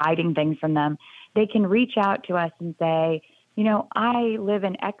district's hiding things from them, they can reach out to us and say, I live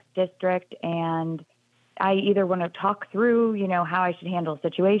in X district and I either want to talk through, how I should handle a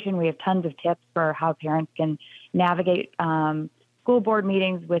situation. We have tons of tips for how parents can navigate school board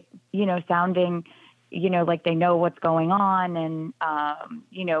meetings with, sounding like they know what's going on and,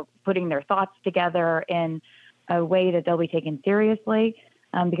 putting their thoughts together in a way that they'll be taken seriously.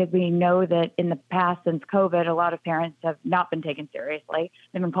 because we know that in the past, since COVID, a lot of parents have not been taken seriously.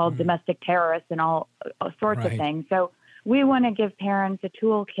 They've been called domestic terrorists and all sorts of things. So we want to give parents a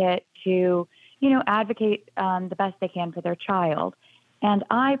toolkit to, advocate the best they can for their child. And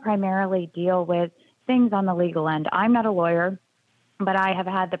I primarily deal with things on the legal end. I'm not a lawyer, but I have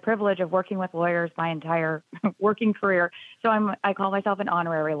had the privilege of working with lawyers my entire working career. So I call myself an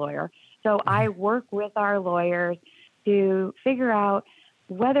honorary lawyer. So I work with our lawyers to figure out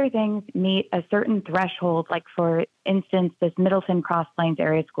whether things meet a certain threshold, like for instance, this Middleton Cross Plains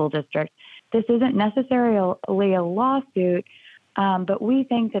Area School District. This isn't necessarily a lawsuit, but we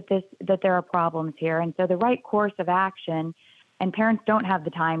think that there are problems here. And so the right course of action, and parents don't have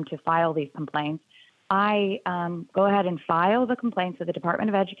the time to file these complaints, I go ahead and file the complaints with the Department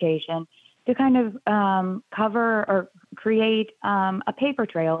of Education to kind of cover or create a paper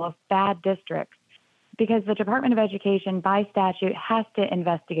trail of bad districts, because the Department of Education, by statute, has to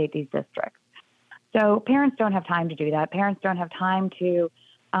investigate these districts. So parents don't have time to do that. Parents don't have time to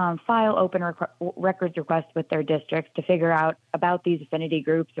file open records requests with their districts to figure out about these affinity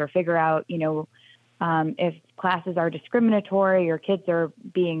groups, or figure out, if classes are discriminatory or kids are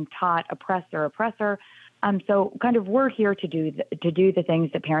being taught oppressor. So kind of we're here to do the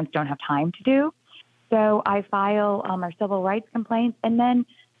things that parents don't have time to do. So I file our civil rights complaints, and then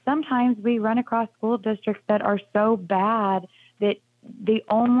sometimes we run across school districts that are so bad that they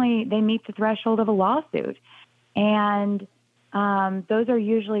meet the threshold of a lawsuit. And those are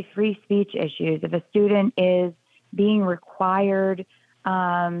usually free speech issues. If a student is being required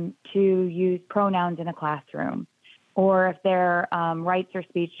to use pronouns in a classroom, or if their rights or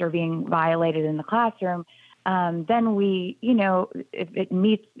speech are being violated in the classroom, then we, if it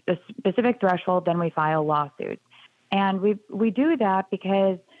meets a specific threshold, then we file lawsuits. And we do that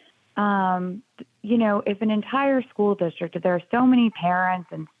because, if an entire school district, if there are so many parents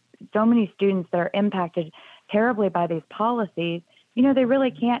and so many students that are impacted terribly by these policies, they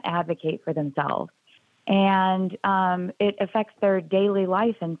really can't advocate for themselves. And it affects their daily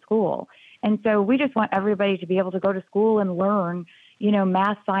life in school. And so we just want everybody to be able to go to school and learn,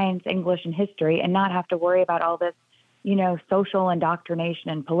 math, science, English, and history, and not have to worry about all this, social indoctrination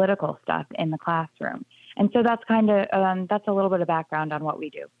and political stuff in the classroom. And so that's that's a little bit of background on what we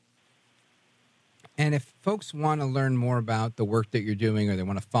do. And if folks want to learn more about the work that you're doing, or they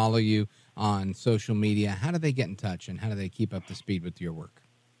want to follow you on social media, how do they get in touch, and how do they keep up to speed with your work?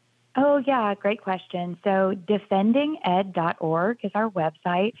 Oh, yeah, great question. So defendinged.org is our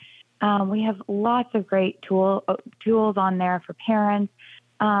website. We have lots of great tools on there for parents.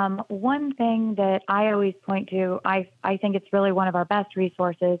 One thing that I always point to, I think it's really one of our best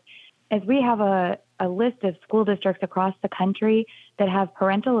resources, is we have a list of school districts across the country that have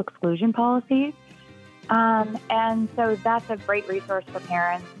parental exclusion policies. And so that's a great resource for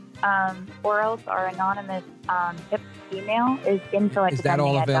parents. Or else our anonymous tip email is info@defendinged.org. Is that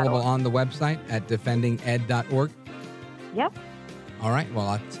all available on the website at defendinged.org? Yep. All right.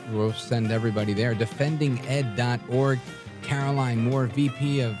 Well, we'll send everybody there. Defendinged.org. Caroline Moore,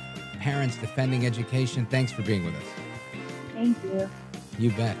 VP of Parents Defending Education. Thanks for being with us. Thank you.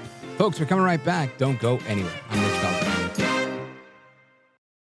 You bet. Folks, we're coming right back. Don't go anywhere. I'm Rich Valdez.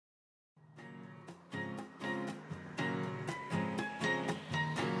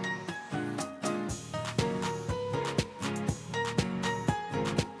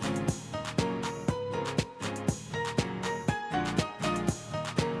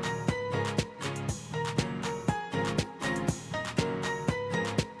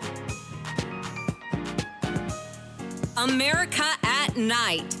 America at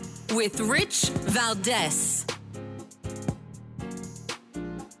Night with Rich Valdez.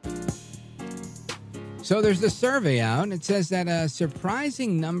 So there's this survey out, and it says that a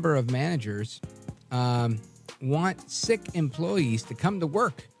surprising number of managers want sick employees to come to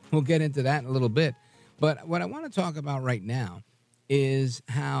work. We'll get into that in a little bit. But what I want to talk about right now is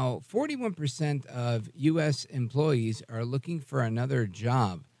how 41% of U.S. employees are looking for another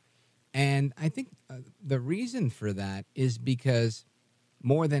job. And I think the reason for that is because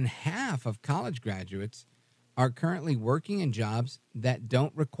more than half of college graduates are currently working in jobs that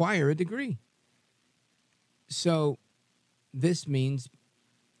don't require a degree. So this means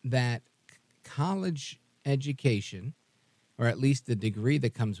that college education, or at least the degree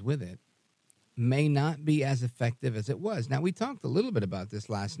that comes with it, may not be as effective as it was. Now, we talked a little bit about this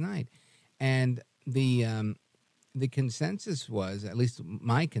last night, and the consensus was, at least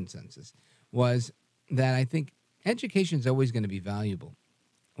my consensus, was that I think education is always going to be valuable.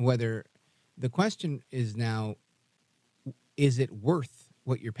 Whether the question is now, is it worth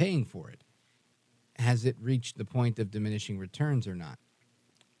what you're paying for it? Has it reached the point of diminishing returns or not?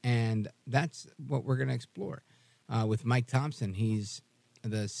 And that's what we're going to explore with Mike Thompson. He's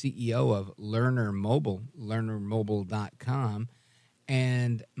the CEO of Learner Mobile, learnermobile.com.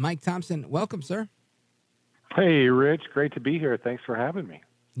 And Mike Thompson, welcome, sir. Hey, Rich. Great to be here. Thanks for having me.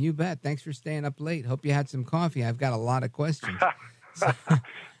 You bet. Thanks for staying up late. Hope you had some coffee. I've got a lot of questions.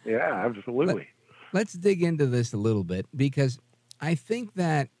 Yeah, absolutely. Let's dig into this a little bit, because I think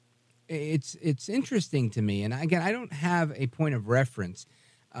that it's interesting to me. And again, I don't have a point of reference.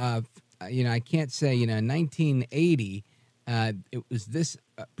 I can't say, in 1980, it was this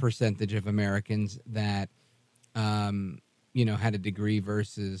percentage of Americans that, had a degree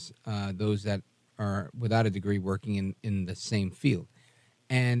versus those that are without a degree working in the same field.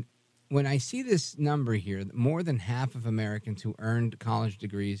 And when I see this number here, more than half of Americans who earned college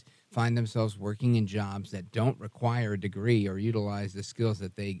degrees find themselves working in jobs that don't require a degree or utilize the skills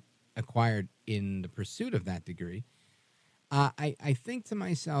that they acquired in the pursuit of that degree. I think to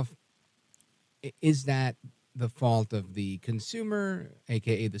myself, is that the fault of the consumer,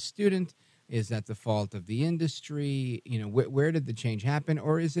 aka the student? Is that the fault of the industry? Where did the change happen?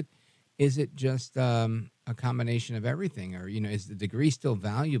 Or is it just a combination of everything? Or, is the degree still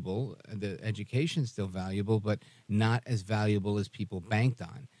valuable, the education still valuable, but not as valuable as people banked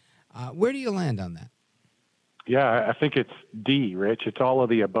on? Where do you land on that? Yeah, I think it's D, Rich. It's all of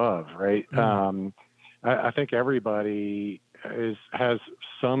the above, right? Mm-hmm. I think everybody has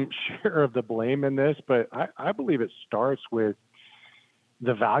some share of the blame in this, but I believe it starts with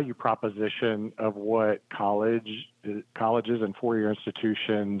the value proposition of what colleges and four-year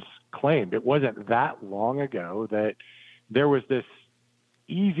institutions claimed. It wasn't that long ago that there was this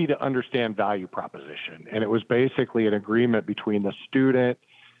easy to understand value proposition, and it was basically an agreement between the student,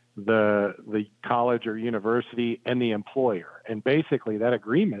 the college or university, and the employer. And basically that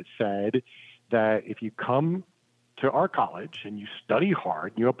agreement said that if you come to our college and you study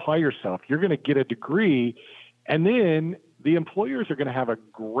hard, you apply yourself, you're going to get a degree, and then the employers are going to have a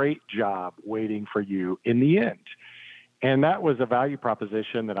great job waiting for you in the end. And that was a value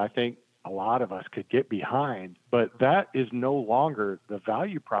proposition that I think a lot of us could get behind, but that is no longer the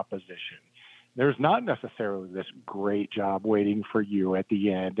value proposition. There's not necessarily this great job waiting for you at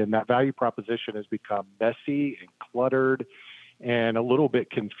the end. And that value proposition has become messy and cluttered and a little bit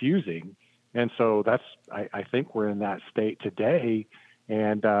confusing. And so I think we're in that state today,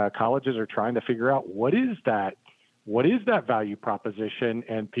 and colleges are trying to figure out what is that value proposition,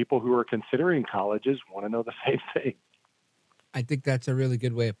 and people who are considering colleges want to know the same thing. I think that's a really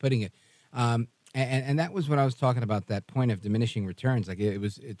good way of putting it. And that was what I was talking about, that point of diminishing returns. Like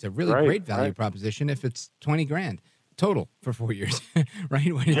it's a really great value proposition if it's $20,000 total for 4 years,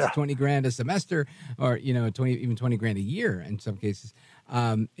 right? When it's $20,000 a semester, or even $20,000 a year in some cases,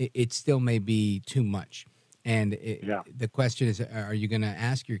 it still may be too much. And the question is, are you going to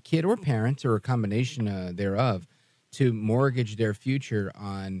ask your kid or parents, or a combination thereof, to mortgage their future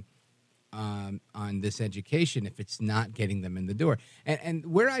on this education if it's not getting them in the door? And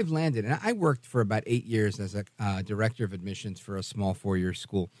where I've landed, and I worked for about 8 years as a director of admissions for a small 4-year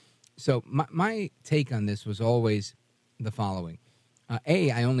school. So my take on this was always the following.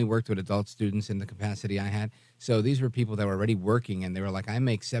 I only worked with adult students in the capacity I had. So these were people that were already working, and they were like, I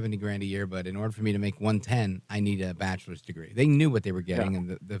make $70,000 a year, but in order for me to make $110,000, I need a bachelor's degree. They knew what they were getting,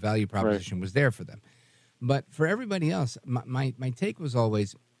 and the value proposition was there for them. But for everybody else, my take was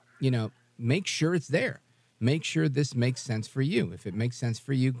always, make sure it's there. Make sure this makes sense for you. If it makes sense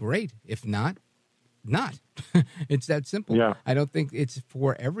for you, great. If not, not. It's that simple. Yeah. I don't think it's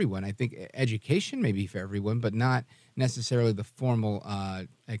for everyone. I think education may be for everyone, but not necessarily the formal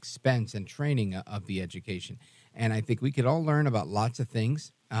expense and training of the education. And I think we could all learn about lots of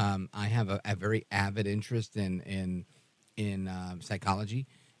things. I have a very avid interest in psychology.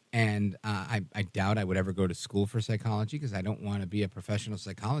 And I doubt I would ever go to school for psychology, because I don't want to be a professional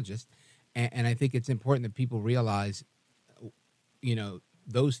psychologist. And I think it's important that people realize,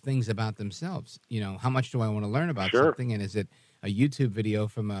 those things about themselves. How much do I want to learn about something? And is it a YouTube video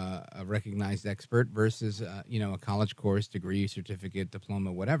from a recognized expert versus, a college course, degree, certificate,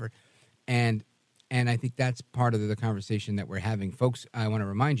 diploma, whatever? And I think that's part of the conversation that we're having. Folks, I want to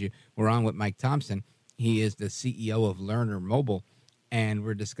remind you, we're on with Mike Thompson. He is the CEO of Learner Mobile. And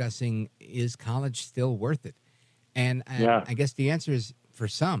we're discussing, is college still worth it? And I guess the answer is for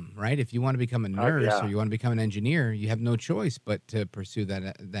some, right? If you want to become a nurse or you want to become an engineer, you have no choice but to pursue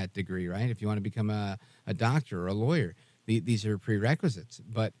that degree, right? If you want to become a doctor or a lawyer, these are prerequisites.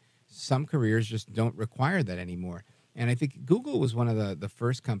 But some careers just don't require that anymore. And I think Google was one of the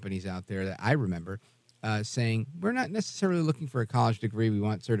first companies out there that I remember saying, we're not necessarily looking for a college degree. We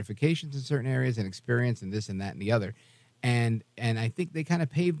want certifications in certain areas and experience and this and that and the other. And I think they kind of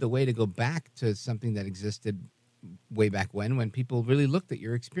paved the way to go back to something that existed way back when people really looked at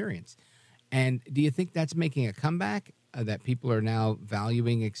your experience. And do you think that's making a comeback, that people are now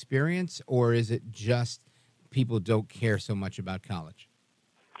valuing experience, or is it just people don't care so much about college?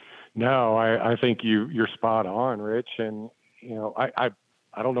 No, I think you're spot on, Rich. And,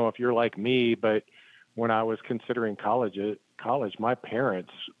 I don't know if you're like me, but when I was considering college, my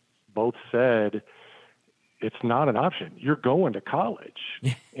parents both said, it's not an option. You're going to college.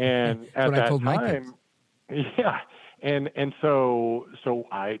 And at that time, yeah. And so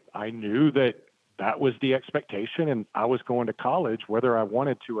I knew that was the expectation, and I was going to college whether I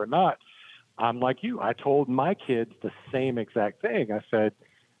wanted to or not. I'm like you. I told my kids the same exact thing. I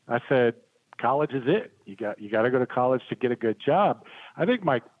said, college is it. You got to go to college to get a good job. I think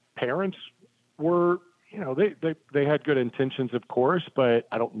my parents were, they had good intentions, of course, but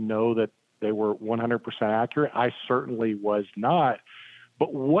I don't know that they were 100% accurate. I certainly was not.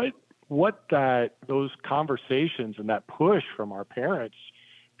 But what those conversations and that push from our parents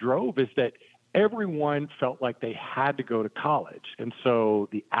drove is that everyone felt like they had to go to college. And so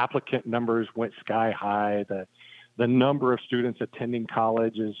the applicant numbers went sky high. The number of students attending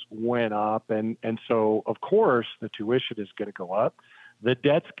colleges went up. And so, of course, the tuition is going to go up. The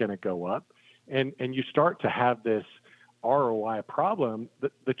debt's going to go up. And you start to have this ROI problem.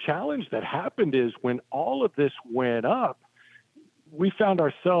 The challenge that happened is when all of this went up, we found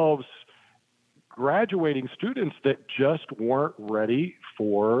ourselves graduating students that just weren't ready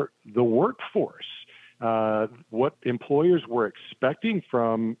for the workforce. What employers were expecting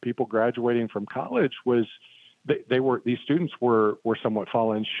from people graduating from college was these students were somewhat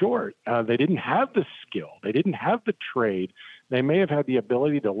falling short. They didn't have the skill. They didn't have the trade. They may have had the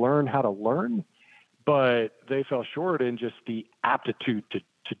ability to learn how to learn, but they fell short in just the aptitude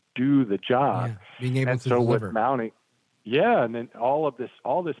to do the job. Being able to deliver. With mounting, and then all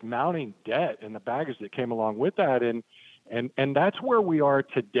this mounting debt and the baggage that came along with that, and that's where we are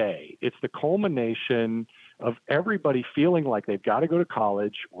today. It's the culmination of everybody feeling like they've got to go to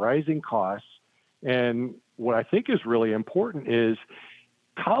college, rising costs, and what I think is really important is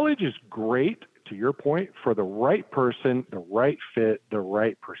college is great, to your point, for the right person, the right fit, the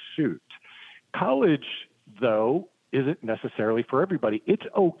right pursuit. College, though, isn't necessarily for everybody. It's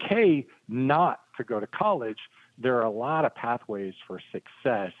okay not to go to college. There are a lot of pathways for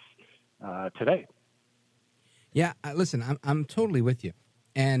success today. Yeah, listen, I'm totally with you,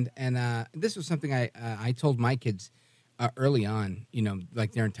 and this was something I told my kids early on.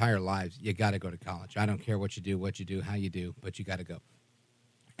 Like their entire lives, you got to go to college. I don't care what you do, how you do, but you got to go.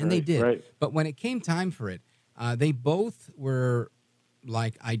 And they did. Right. But when it came time for it, they both were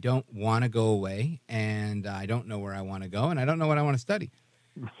like, I don't want to go away, and I don't know where I want to go, and I don't know what I want to study.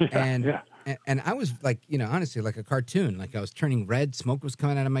 And I was like, honestly, like a cartoon. Like I was turning red, smoke was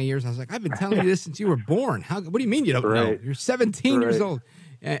coming out of my ears. I was like, I've been telling you this since you were born. What do you mean you don't know? You're 17 years old.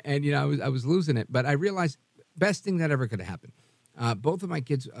 And I was losing it. But I realized best thing that ever could have happened. Both of my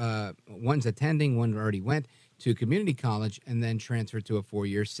kids, one's attending, one already went to community college and then transferred to a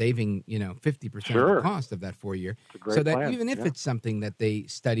 4-year, saving 50% of the cost of that 4-year, so that plan. Even if it's something that they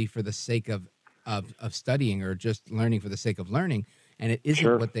study for the sake of studying or just learning for the sake of learning, and it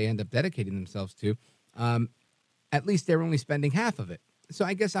isn't what they end up dedicating themselves to, at least they're only spending half of it. So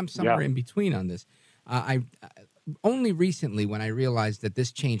I guess I'm somewhere in between on this. I only recently when I realized that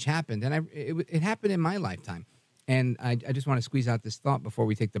this change happened, and it happened in my lifetime. And I just want to squeeze out this thought before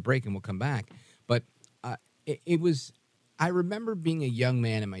we take the break, and we'll come back. But I remember being a young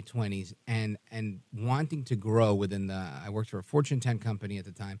man in my 20s and wanting to grow I worked for a Fortune 10 company at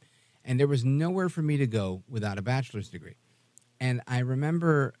the time, and there was nowhere for me to go without a bachelor's degree. And I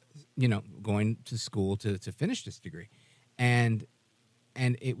remember, going to school to finish this degree. And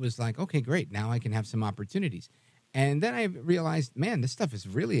it was like, okay, great. Now I can have some opportunities. And then I realized, man, this stuff is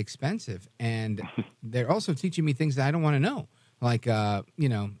really expensive. And they're also teaching me things that I don't want to know. Like,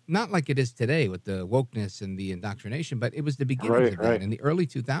 not like it is today with the wokeness and the indoctrination, but it was the beginnings of that in the early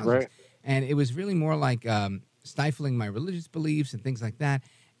 2000s. Right. And it was really more like stifling my religious beliefs and things like that.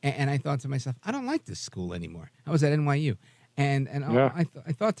 And I thought to myself, I don't like this school anymore. I was at NYU. And I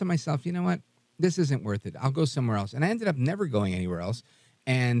thought to myself, you know what? This isn't worth it. I'll go somewhere else. And I ended up never going anywhere else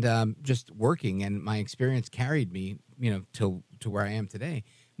and just working. And my experience carried me, to where I am today.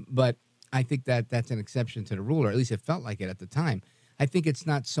 But I think that's an exception to the rule, or at least it felt like it at the time. I think it's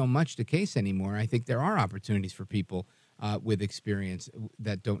not so much the case anymore. I think there are opportunities for people with experience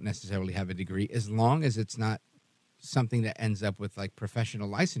that don't necessarily have a degree, as long as it's not something that ends up with like professional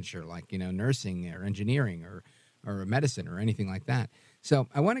licensure, like, nursing or engineering or medicine or anything like that. So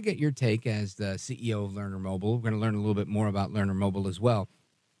I want to get your take as the CEO of Learner Mobile. We're going to learn a little bit more about Learner Mobile as well,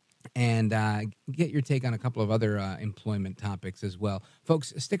 and get your take on a couple of other employment topics as well.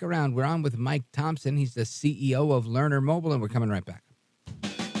 Folks, stick around. We're on with Mike Thompson. He's the CEO of Learner Mobile, and we're coming right back.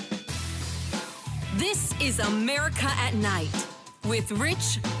 This is America at Night with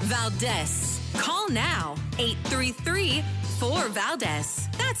Rich Valdez. Call now,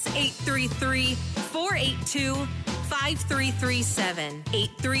 833-4-VALDEZ. That's 833-482-5337.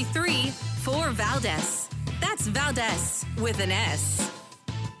 833-4-VALDEZ. That's Valdez with an S.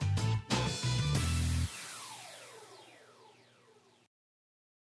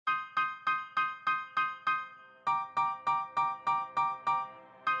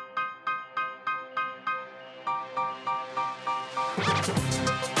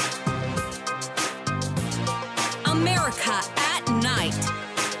 America at Night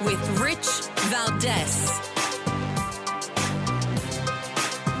with Rich Valdez.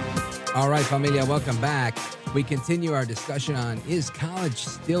 All right, familia, welcome back. We continue our discussion on, is college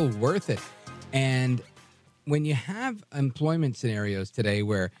still worth it? And when you have employment scenarios today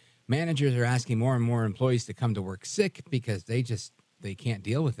where managers are asking more and more employees to come to work sick because they can't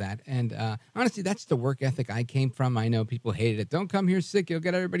deal with that. And honestly, that's the work ethic I came from. I know people hated it. Don't come here sick. You'll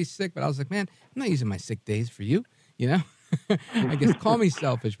get everybody sick. But I was like, man, I'm not using my sick days for you. You know, I guess call me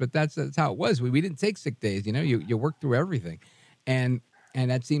selfish, but that's how it was. We didn't take sick days. You know, you work through everything. And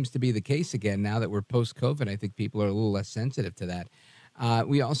that seems to be the case again now that we're post-COVID. I think people are a little less sensitive to that.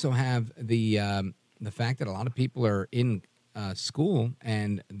 We also have the fact that a lot of people are in school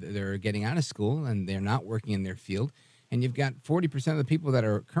and they're getting out of school and they're not working in their field. And you've got 40% of the people that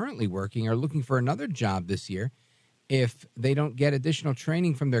are currently working are looking for another job this year if they don't get additional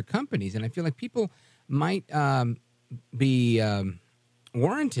training from their companies. And I feel like people might be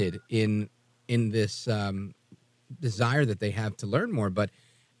warranted in this desire that they have to learn more, but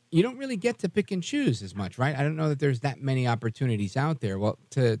you don't really get to pick and choose as much, right? I don't know that there's that many opportunities out there. Well,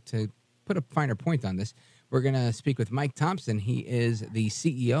 to put a finer point on this, we're going to speak with Mike Thompson. He is the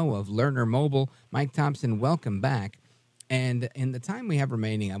CEO of Learner Mobile. Mike Thompson, welcome back. And in the time we have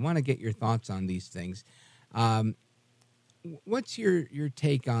remaining, I want to get your thoughts on these things. What's your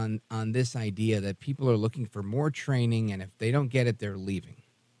take on this idea that people are looking for more training, and if they don't get it, they're leaving?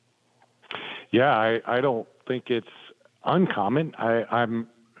 Yeah, I don't think it's uncommon. I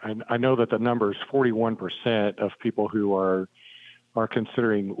know that the number is 41% of people who are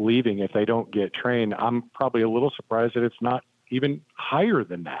considering leaving if they don't get trained. I'm probably a little surprised that it's not even higher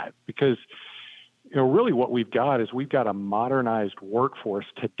than that, because really what we've got is we've got a modernized workforce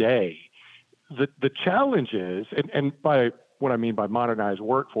today. The challenge is, and by what I mean by modernized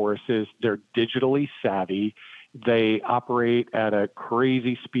workforce is they're digitally savvy. They operate at a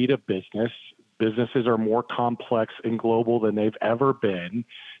crazy speed of business. Businesses are more complex and global than they've ever been.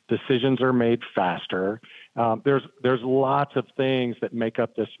 Decisions are made faster. There's lots of things that make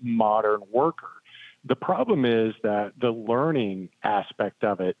up this modern worker. The problem is that the learning aspect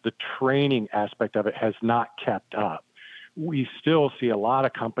of it, the training aspect of it has not kept up. We still see a lot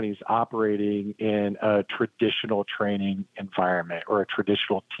of companies operating in a traditional training environment or a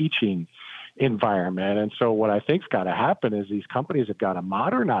traditional teaching environment. And so what I think's got to happen is these companies have got to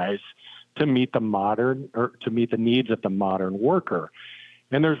modernize to meet the needs of the modern worker.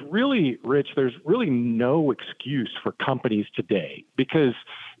 And there's really no excuse for companies today, because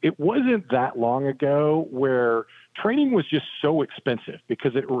it wasn't that long ago where training was just so expensive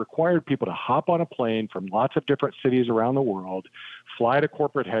because it required people to hop on a plane from lots of different cities around the world, fly to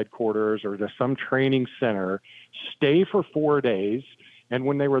corporate headquarters or to some training center, stay for 4 days. And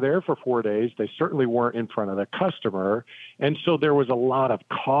when they were there for 4 days, they certainly weren't in front of the customer. And so there was a lot of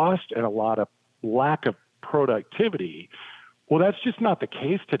cost and a lot of lack of productivity. Well, that's just not the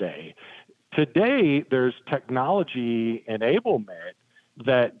case today. Today, there's technology enablement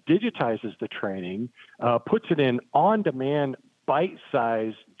that digitizes the training, puts it in on-demand,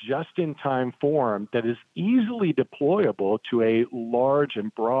 bite-sized, just-in-time form that is easily deployable to a large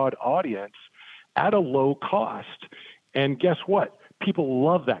and broad audience at a low cost. And guess what? People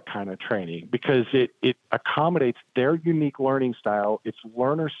love that kind of training because it accommodates their unique learning style. It's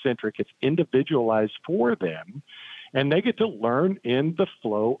learner-centric. It's individualized for them. And they get to learn in the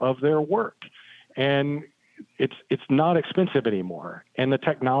flow of their work. And it's not expensive anymore. And the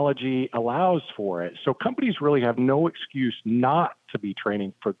technology allows for it. So companies really have no excuse not to be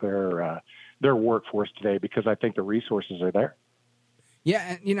training for their workforce today, because I think the resources are there.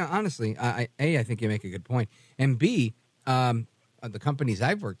 Yeah, and honestly, I think you make a good point. And B, the companies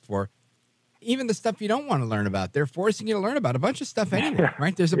I've worked for, even the stuff you don't want to learn about. They're forcing you to learn about a bunch of stuff anyway,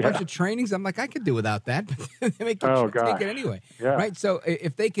 right? There's a bunch of trainings. I'm like, I could do without that, but they make you take it anyway, right? So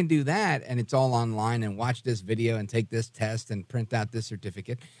if they can do that and it's all online and watch this video and take this test and print out this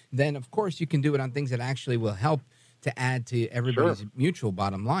certificate, then of course you can do it on things that actually will help to add to everybody's mutual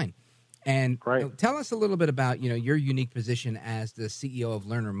bottom line. And tell us a little bit about, your unique position as the CEO of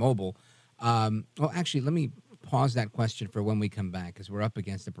Learner Mobile. Well, actually, let me pause that question for when we come back, because we're up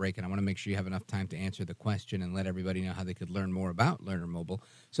against the break, and I want to make sure you have enough time to answer the question and let everybody know how they could learn more about Learner Mobile.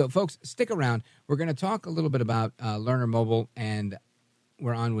 So, folks, stick around. We're going to talk a little bit about Learner Mobile, and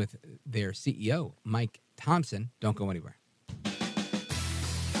we're on with their CEO, Mike Thompson. Don't go anywhere.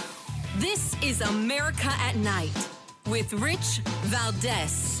 This is America at Night with Rich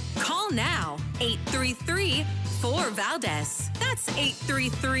Valdez. Call now, 833-4-VALDEZ. That's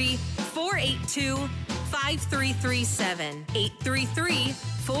 833-482-5337.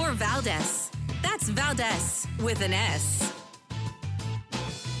 833-4-VALDEZ. That's Valdez with an S.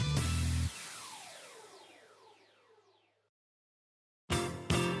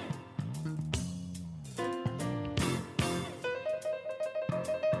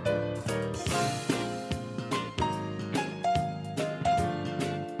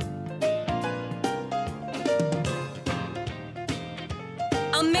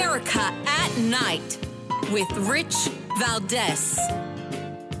 America at Night with Rich Valdez.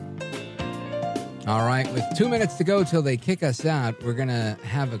 All right, with 2 minutes to go till they kick us out, we're going to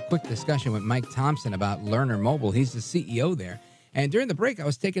have a quick discussion with Mike Thompson about Learner Mobile. He's the CEO there. And during the break, I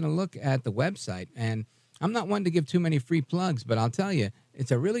was taking a look at the website, and I'm not one to give too many free plugs, but I'll tell you,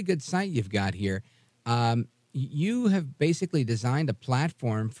 it's a really good site you've got here. You have basically designed a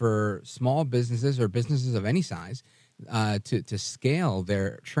platform for small businesses or businesses of any size to scale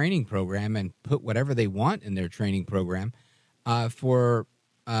their training program and put whatever they want in their training program for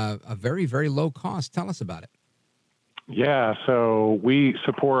a very, very low cost. Tell us about it. Yeah, so we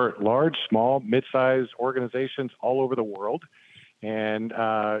support large, small, mid-sized organizations all over the world. And,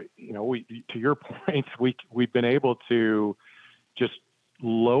 to your point, we've been able to just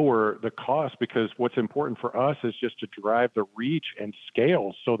lower the cost, because what's important for us is just to drive the reach and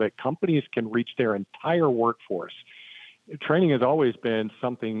scale so that companies can reach their entire workforce. Training has always been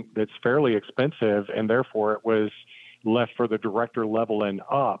something that's fairly expensive, and therefore it was left for the director level and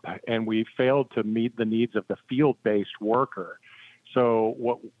up, and we failed to meet the needs of the field-based worker. So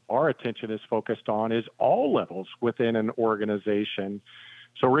what our attention is focused on is all levels within an organization.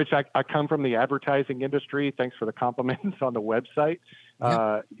 So, Rich, I come from the advertising industry. Thanks for the compliments on the website.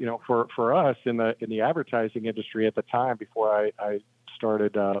 Yeah. For us in the advertising industry at the time, before I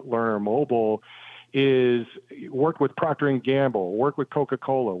started Learner Mobile, is worked with Procter & Gamble, worked with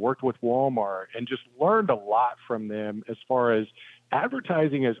Coca-Cola, worked with Walmart, and just learned a lot from them as far as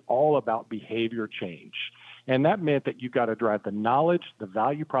advertising is all about behavior change. And that meant that you got to drive the knowledge, the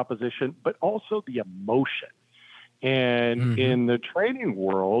value proposition, but also the emotion. And in the training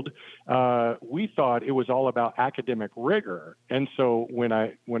world, we thought it was all about academic rigor. And so when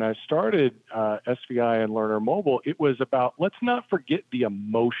I started SVI and Learner Mobile, it was about, let's not forget the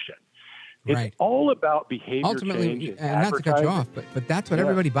emotion. It's all about behavior ultimately, change. And not to cut you off, but that's what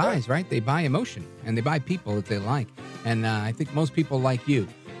everybody buys, right? They buy emotion, and they buy people that they like. And I think most people like you.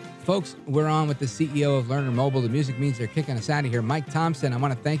 Folks, we're on with the CEO of Learner Mobile. The music means they're kicking us out of here. Mike Thompson, I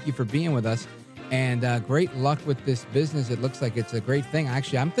want to thank you for being with us. And great luck with this business. It looks like it's a great thing.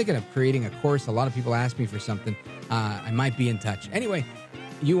 Actually, I'm thinking of creating a course. A lot of people ask me for something. I might be in touch. Anyway,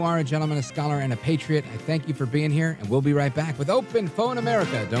 you are a gentleman, a scholar, and a patriot. I thank you for being here, and we'll be right back with Open Phone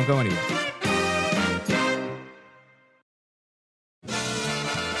America. Don't go anywhere.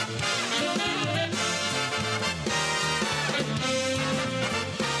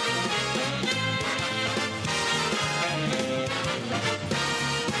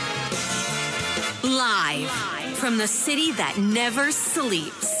 Live from the city that never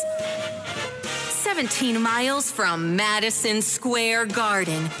sleeps. 17 miles from Madison Square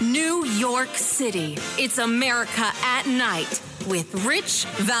Garden, New York City. It's America at Night with Rich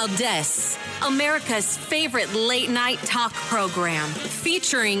Valdez, America's favorite late-night talk program,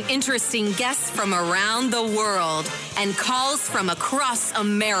 featuring interesting guests from around the world and calls from across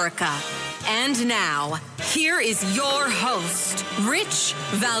America. And now, here is your host, Rich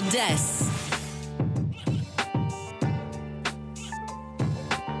Valdez.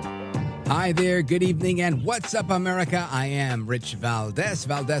 Hi there, good evening, and what's up, America? I am Rich Valdez,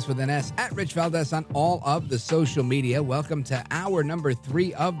 Valdez with an S, at Rich Valdez on all of the social media. Welcome to hour number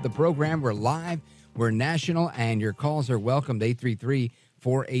 3 of the program. We're live, we're national, and your calls are welcomed.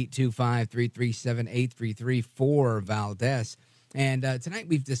 833-482-5337, 833-4-VALDEZ. And tonight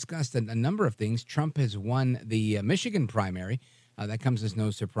we've discussed a number of things. Trump has won the Michigan primary. That comes as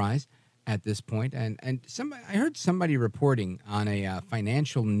no surprise at this point. And I heard somebody reporting on a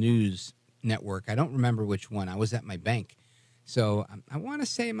financial news network. I don't remember which one. I was at my bank. So I want to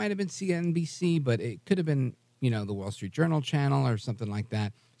say it might have been CNBC, but it could have been, the Wall Street Journal channel or something like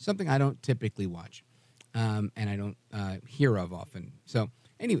that. Something I don't typically watch and I don't hear of often. So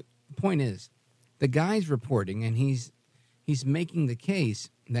anyway, the point is, the guy's reporting, and he's making the case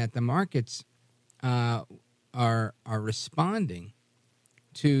that the markets are responding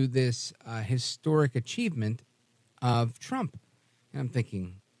to this historic achievement of Trump. And I'm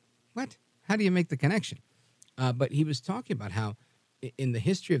thinking, what? How do you make the connection? But he was talking about how in the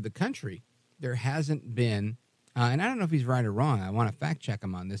history of the country, there hasn't been, and I don't know if he's right or wrong. I want to fact check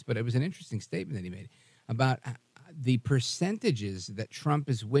him on this, but it was an interesting statement that he made about the percentages that Trump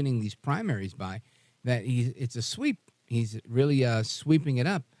is winning these primaries by, that it's a sweep. He's really sweeping it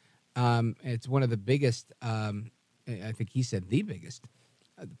up. It's one of the biggest, I think he said the biggest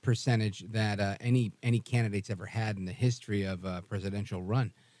percentage that any candidate's ever had in the history of a presidential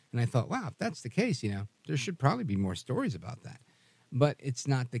run. And I thought, wow, if that's the case, there should probably be more stories about that. But it's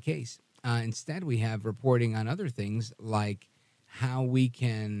not the case. Instead, we have reporting on other things like how we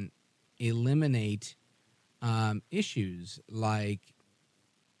can eliminate issues like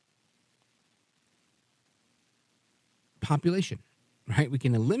population, right? We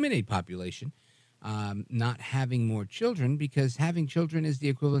can eliminate population, not having more children, because having children is the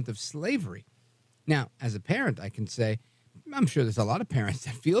equivalent of slavery. Now, as a parent, I can say, I'm sure there's a lot of parents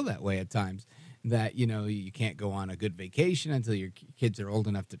that feel that way at times, that, you can't go on a good vacation until your kids are old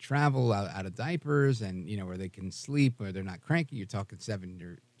enough to travel out of diapers and, where they can sleep, where they're not cranky. You're talking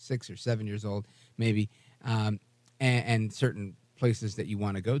 6 or 7 years old, maybe. And certain places that you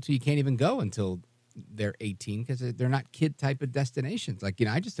want to go to, you can't even go until they're 18 because they're not kid type of destinations. Like,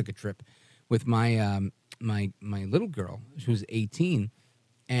 I just took a trip with my my little girl who's 18,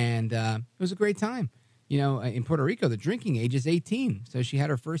 and it was a great time. In Puerto Rico, the drinking age is 18, so she had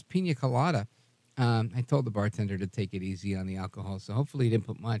her first pina colada. I told the bartender to take it easy on the alcohol, so hopefully he didn't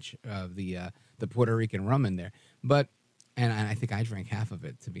put much of the Puerto Rican rum in there. And I think I drank half of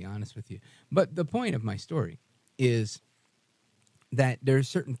it, to be honest with you. But the point of my story is that there's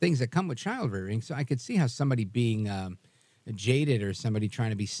certain things that come with child rearing. So I could see how somebody being jaded or somebody trying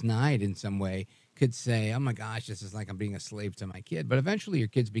to be snide in some way could say, oh my gosh, this is like I'm being a slave to my kid. But eventually your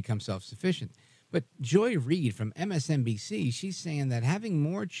kids become self-sufficient. But Joy Reid from MSNBC, she's saying that having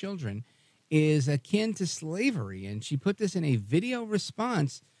more children is akin to slavery. And she put this in a video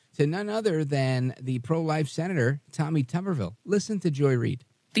response to none other than the pro-life senator, Tommy Tuberville. Listen to Joy Reid.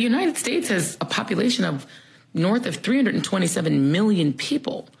 The United States has a population of north of 327 million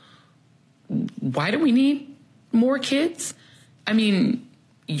people. Why do we need more kids? I mean,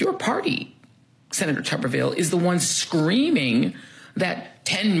 your party, Senator Tuberville, is the one screaming that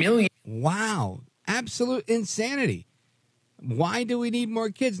 10 million. Wow. Absolute insanity. Why do we need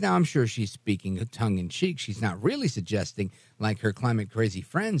more kids? Now, I'm sure she's speaking tongue-in-cheek. She's not really suggesting, like her climate-crazy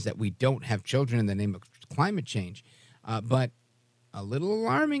friends, that we don't have children in the name of climate change. But a little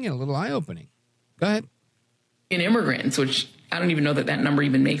alarming and a little eye-opening. Go ahead. In immigrants, which I don't even know that number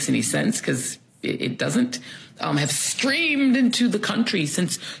even makes any sense, because it doesn't, have streamed into the country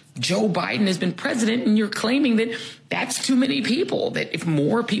since Joe Biden has been president, and you're claiming that that's too many people, that if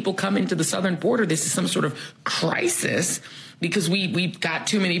more people come into the southern border, this is some sort of crisis because we've got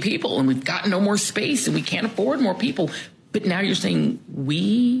too many people and we've got no more space and we can't afford more people. But now you're saying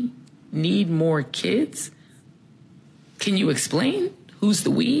we need more kids? Can you explain who's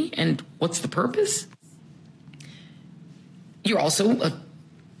the we and what's the purpose? You're also a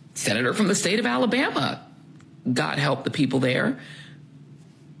senator from the state of Alabama. God help the people there.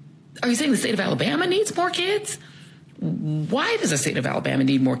 Are you saying the state of Alabama needs more kids? Why does the state of Alabama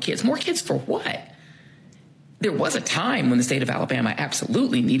need more kids? More kids for what? There was a time when the state of Alabama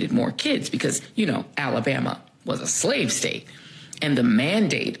absolutely needed more kids because, Alabama was a slave state. And the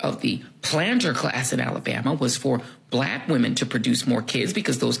mandate of the planter class in Alabama was for black women to produce more kids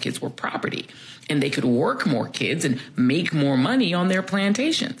because those kids were property. And they could work more kids and make more money on their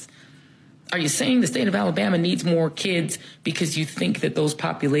plantations. Are you saying the state of Alabama needs more kids because you think that those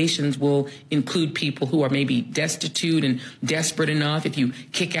populations will include people who are maybe destitute and desperate enough if you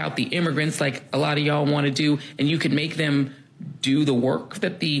kick out the immigrants like a lot of y'all want to do and you can make them do the work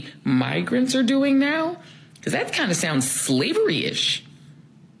that the migrants are doing now? Because that kind of sounds slavery-ish.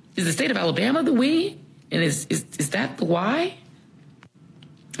 Is the state of Alabama the we? And is that the why?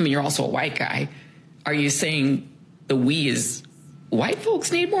 I mean, you're also a white guy. Are you saying the we is white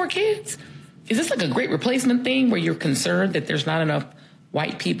folks need more kids? is this like a great replacement thing where you're concerned that there's not enough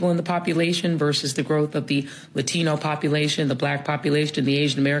white people in the population versus the growth of the Latino population, the black population, the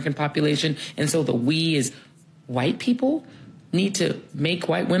Asian American population? And so the we is white people need to make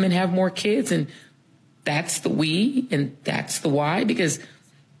white women have more kids, and that's the we and that's the why? Because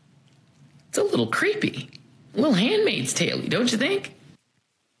it's a little creepy, a little Handmaid's Tale-y, don't you think?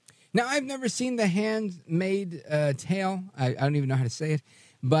 Now, I've never seen the Handmaid Tale. I don't even know how to say it,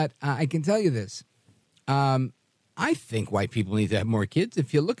 but I can tell you this. I think white people need to have more kids.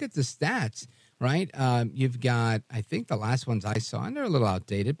 If you look at the stats, right, you've got, I think the last ones I saw, and they're a little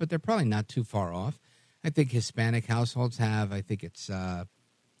outdated, but they're probably not too far off. I think Hispanic households have, I think it's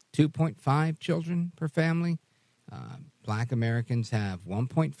 2.5 children per family. Black Americans have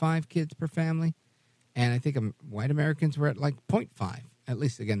 1.5 kids per family. And I think white Americans were at like 0.5, at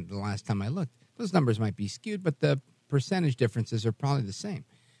least, again, the last time I looked. Those numbers might be skewed, but the percentage differences are probably the same.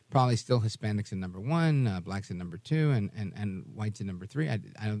 Probably still Hispanics in number 1, blacks in number 2, and whites in number 3. I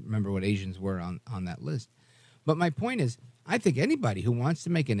don't remember what Asians were on that list. But my point is, I think anybody who wants to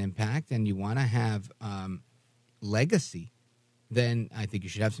make an impact and you want to have legacy, then I think you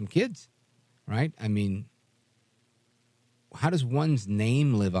should have some kids, right? I mean, how does one's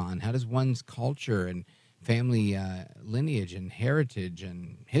name live on? How does one's culture and family lineage and heritage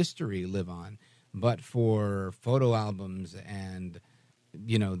and history live on? But for photo albums and,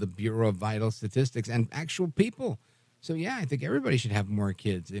 you know, the Bureau of Vital Statistics and actual people. So, yeah, I think everybody should have more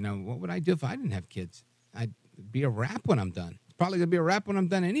kids. You know, what would I do if I didn't have kids? I'd be a wrap when I'm done. It's probably going to be a wrap when I'm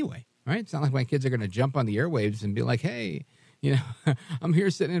done anyway, right? It's not like my kids are going to jump on the airwaves and be like, hey, you know, I'm here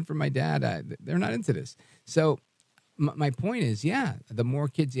sitting in for my dad. They're not into this. So my point is, yeah, the more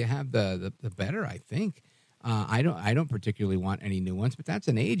kids you have, the better, I think. I don't particularly want any new ones, but that's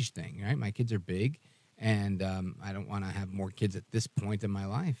an age thing, right? My kids are big, and I don't want to have more kids at this point in my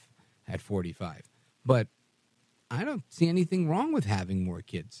life at 45. But I don't see anything wrong with having more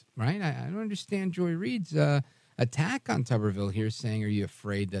kids, right? I don't understand Joy Reid's attack on Tuberville here saying, are you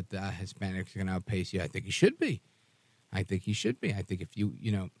afraid that the Hispanics are going to outpace you? I think he should be. I think if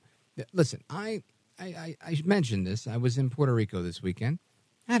you know, listen, I mentioned this. I was in Puerto Rico this weekend.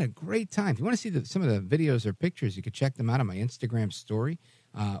 I had a great time. If you want to see some of the videos or pictures, you could check them out on my Instagram story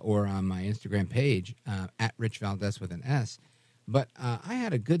or on my Instagram page, at Rich Valdez with an S. But I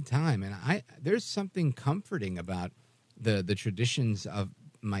had a good time, and there's something comforting about the traditions of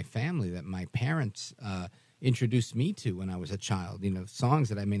my family that my parents introduced me to when I was a child. You know, songs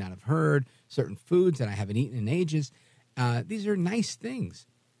that I may not have heard, certain foods that I haven't eaten in ages. These are nice things.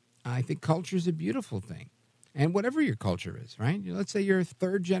 I think culture is a beautiful thing. And whatever your culture is, right? Let's say you're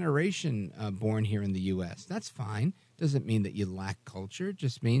third generation born here in the U.S. That's fine. Doesn't mean that you lack culture. It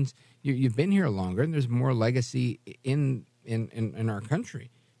just means you've been here longer and there's more legacy in our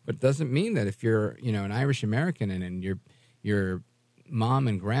country. But it doesn't mean that if you're, you know, an Irish American and your mom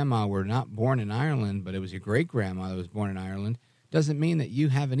and grandma were not born in Ireland, but it was your great grandma that was born in Ireland, doesn't mean that you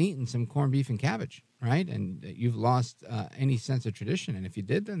haven't eaten some corned beef and cabbage, right? And you've lost any sense of tradition. And if you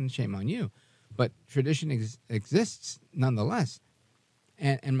did, then shame on you. But tradition exists nonetheless.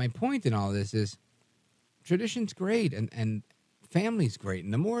 And my point in all this is tradition's great and family's great.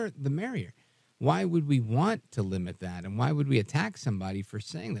 And the more, the merrier. Why would we want to limit that? And why would we attack somebody for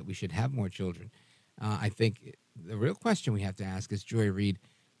saying that we should have more children? I think the real question we have to ask is, Joy Reid,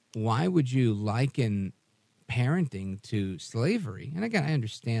 why would you liken parenting to slavery? And again, I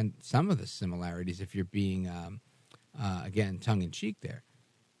understand some of the similarities if you're being, again, tongue-in-cheek there.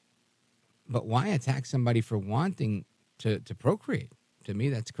 But why attack somebody for wanting to procreate? To me,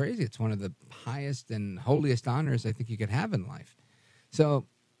 that's crazy. It's one of the highest and holiest honors I think you could have in life. So,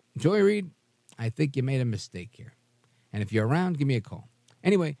 Joy Reid, I think you made a mistake here. And if you're around, give me a call.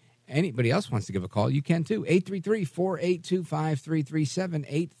 Anyway, anybody else wants to give a call, you can too.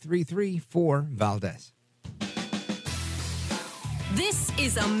 833-482-5337, 833-4-VALDEZ. This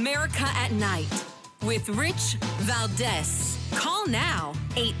is America at Night with Rich Valdez. Call now,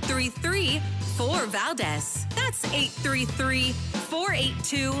 833-4-VALDEZ. That's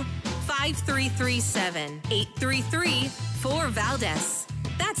 833-482-5337. 833-4-VALDEZ.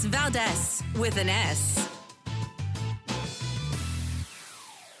 That's Valdez with an S.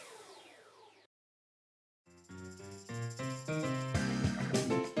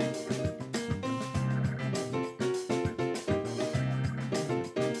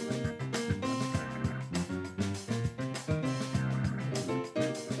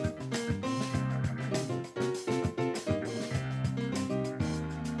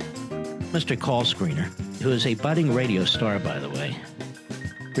 Mr. Call Screener, who is a budding radio star, by the way.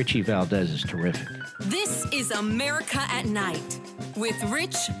 Richie Valdez is terrific. This is America at Night with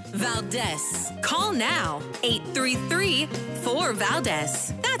Rich Valdez. Call now,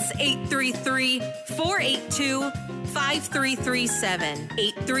 833-4-VALDEZ. That's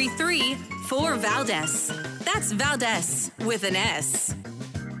 833-482-5337. 833-4-VALDEZ. That's Valdez with an S.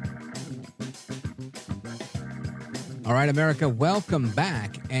 All right, America, welcome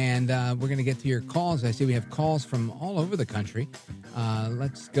back. And we're going to get to your calls. I see we have calls from all over the country.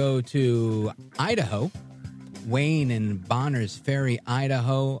 Let's go to Idaho. Wayne in Bonners Ferry,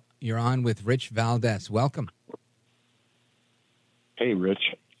 Idaho. You're on with Rich Valdez. Welcome. Hey,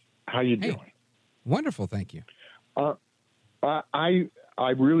 Rich. How you doing? Wonderful, thank you. I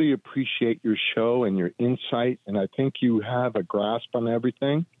really appreciate your show and your insight, and I think you have a grasp on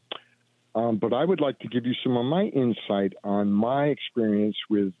everything. But I would like to give you some of my insight on my experience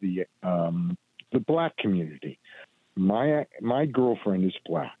with the black community. My girlfriend is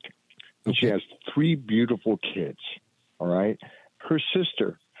black, and she has 3 beautiful kids. All right, her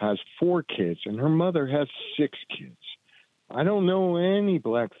sister has 4 kids, and her mother has 6 kids. I don't know any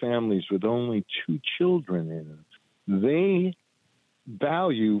black families with only 2 children in them. They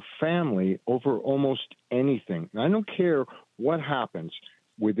value family over almost anything. And I don't care what happens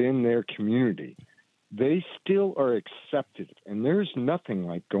within their community. They still are accepted. And there's nothing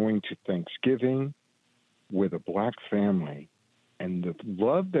like going to Thanksgiving with a black family and the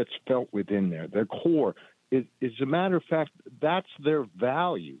love that's felt within there, their core. As a matter of fact, that's their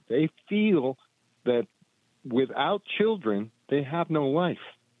value. They feel that without children, they have no life.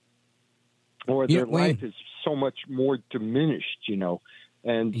 Or their life is so much more diminished,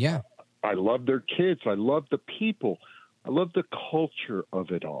 And I love their kids. I love the people. I love the culture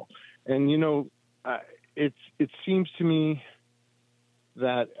of it all. And, it seems to me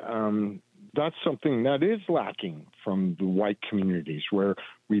that that's something that is lacking from the white communities, where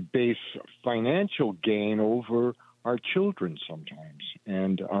we base financial gain over our children sometimes.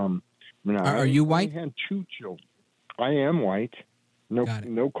 And are you white? I had 2 children. I am white.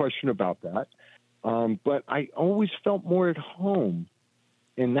 No question about that. But I always felt more at home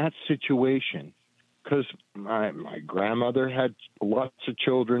in that situation because my grandmother had lots of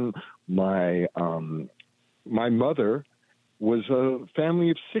children. My mother was a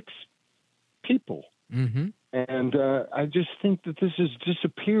family of 6 people. Mm-hmm. And I just think that this is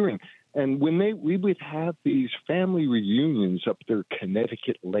disappearing. And when we would have these family reunions up there,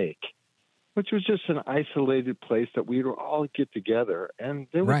 Connecticut Lake, which was just an isolated place that we would all get together, and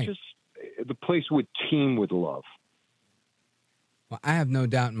they were just the place would teem with love. Well, I have no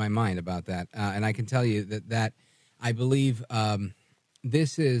doubt in my mind about that, and I can tell you that I believe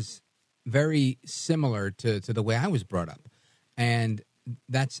this is very similar to the way I was brought up, and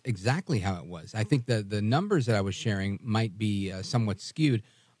that's exactly how it was. I think the numbers that I was sharing might be somewhat skewed,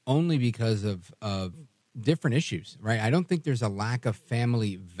 only because of different issues, right? I don't think there's a lack of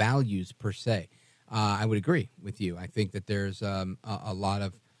family values per se. I would agree with you. I think that there's a lot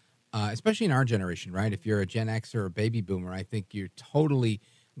of, especially in our generation, right? If you're a Gen X or a baby boomer, I think you totally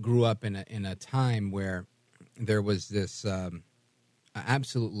grew up in a time where there was this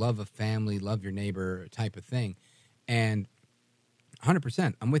absolute love of family, love your neighbor type of thing. And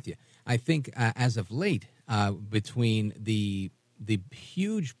 100%, I'm with you. I think as of late, between the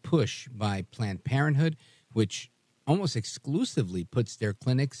huge push by Planned Parenthood, which almost exclusively puts their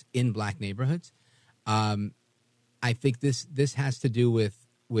clinics in black neighborhoods, I think this has to do with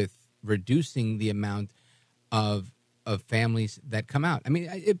reducing the amount of families that come out. I mean,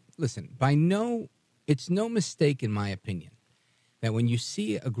 listen, it's no mistake, in my opinion, that when you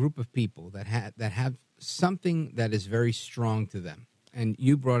see a group of people that have something that is very strong to them, and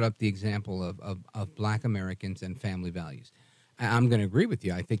you brought up the example of black Americans and family values. I'm going to agree with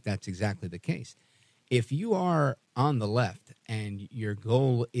you. I think that's exactly the case. If you are on the left and your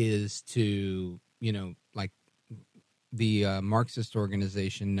goal is to, like the Marxist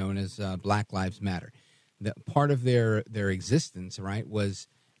organization known as Black Lives Matter, that part of their existence, right, was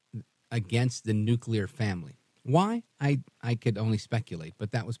against the nuclear family. Why? I could only speculate,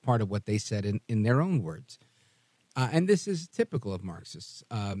 but that was part of what they said in their own words. And this is typical of Marxists,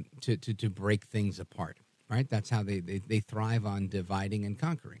 to break things apart. Right, that's how they thrive on dividing and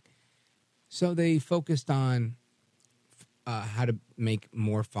conquering. So they focused on how to make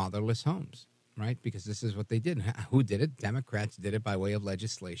more fatherless homes, right? Because this is what they did. Who did it? Democrats did it by way of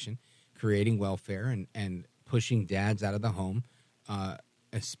legislation, creating welfare and pushing dads out of the home,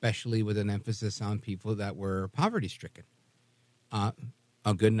 especially with an emphasis on people that were poverty-stricken.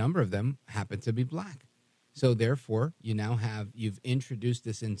 A good number of them happen to be black. So therefore, you've introduced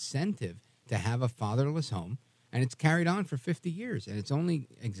this incentive to have a fatherless home, and it's carried on for 50 years, and it's only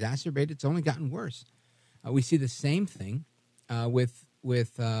exacerbated. It's only gotten worse. We see the same thing with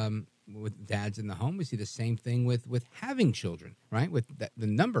dads in the home. We see the same thing with having children, right? With the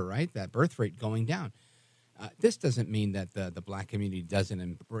number, right? That birth rate going down. This doesn't mean that the black community doesn't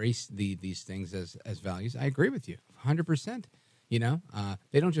embrace these things as values. I agree with you 100%. You know,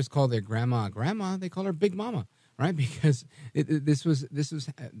 they don't just call their grandma, they call her Big Mama, right? Because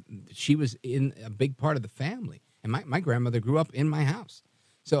she was in a big part of the family. And my grandmother grew up in my house.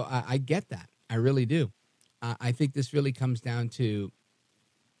 So I get that. I really do. I think this really comes down to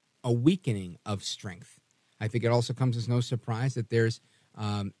a weakening of strength. I think it also comes as no surprise that there's,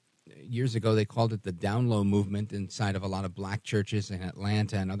 years ago, they called it the down low movement inside of a lot of black churches in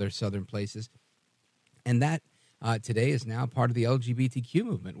Atlanta and other southern places. And that today is now part of the LGBTQ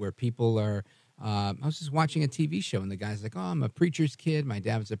movement, where people are, I was just watching a TV show, and the guy's like, oh, I'm a preacher's kid. My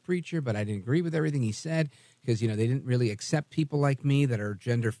dad was a preacher, but I didn't agree with everything he said because, you know, they didn't really accept people like me that are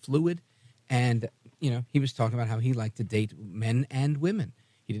gender fluid. And, you know, he was talking about how he liked to date men and women.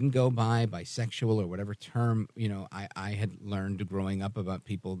 He didn't go by bisexual or whatever term, you know, I had learned growing up about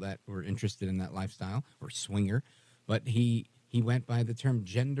people that were interested in that lifestyle, or swinger. But he went by the term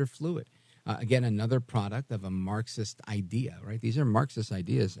gender fluid. Again, another product of a Marxist idea, right? These are Marxist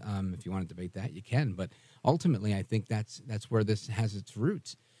ideas. If you want to debate that, you can. But ultimately, I think that's where this has its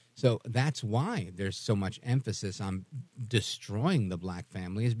roots. So that's why there's so much emphasis on destroying the black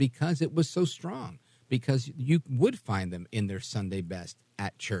family, is because it was so strong. Because you would find them in their Sunday best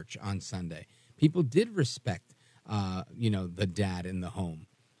at church on Sunday. People did respect, you know, the dad in the home,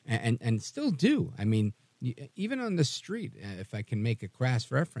 and still do. I mean, even on the street, if I can make a crass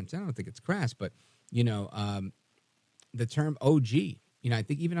reference, I don't think it's crass, but, you know, the term OG, you know, I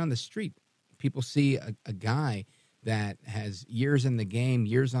think even on the street, people see a guy that has years in the game,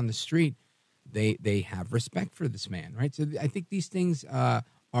 years on the street, they have respect for this man, right? So I think these things are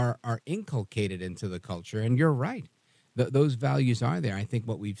inculcated into the culture, and you're right. Those values are there. I think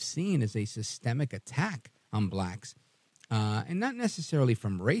what we've seen is a systemic attack on blacks, and not necessarily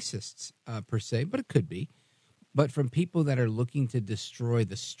from racists per se, but it could be, but from people that are looking to destroy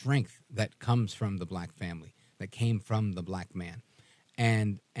the strength that comes from the black family, that came from the black man,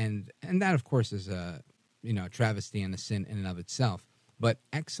 and that of course is a, you know, travesty and a sin in and of itself. But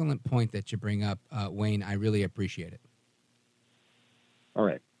excellent point that you bring up, Wayne. I really appreciate it. All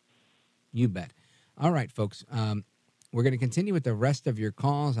right. You bet. All right, folks. We're going to continue with the rest of your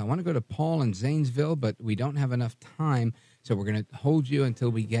calls. I want to go to Paul in Zanesville, but we don't have enough time, so we're going to hold you until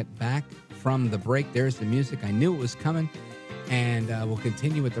we get back from the break. There's the music. I knew it was coming, and we'll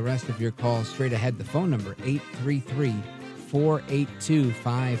continue with the rest of your calls straight ahead. The phone number,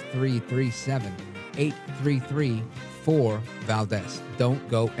 833-482-5337, 833-4-VALDEZ. Don't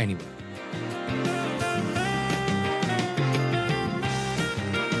go anywhere.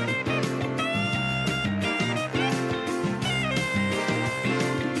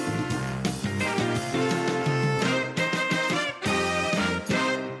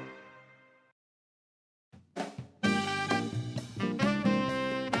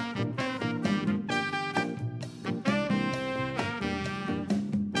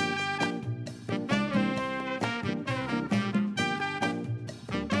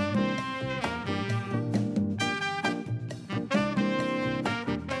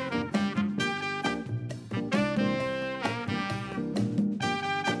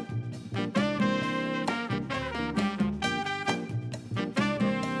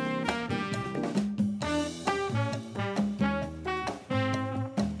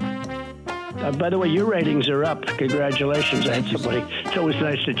 By the way, your ratings are up. Congratulations. I had somebody. It's always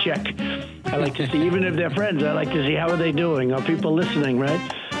nice to check. I like to see, even if they're friends, I like to see how are they doing. Are people listening, right?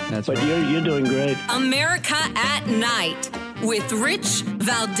 That's but right. You're doing great. America at Night with Rich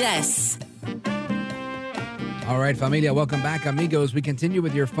Valdez. All right, familia, welcome back, amigos. We continue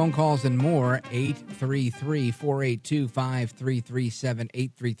with your phone calls and more. 833-482-5337,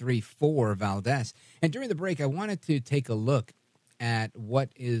 833-4-VALDEZ. And during the break, I wanted to take a look at what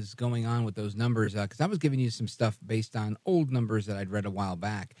is going on with those numbers, because I was giving you some stuff based on old numbers that I'd read a while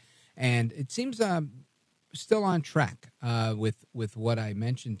back, and it seems still on track with what I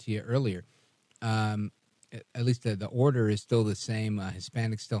mentioned to you earlier. At least the order is still the same.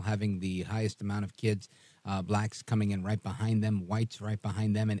 Hispanics still having the highest amount of kids, blacks coming in right behind them, whites right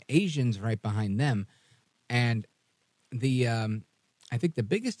behind them, and Asians right behind them. And the I think the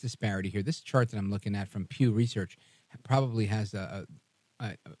biggest disparity here, this chart that I'm looking at from Pew Research, probably has the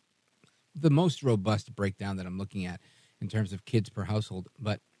most robust breakdown that I'm looking at in terms of kids per household.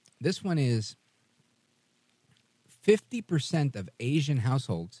 But this one is 50% of Asian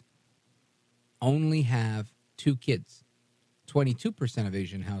households only have 2 kids. 22% of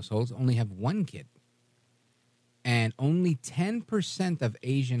Asian households only have 1 kid. and only 10% of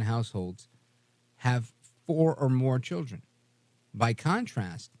Asian households have 4 or more children. By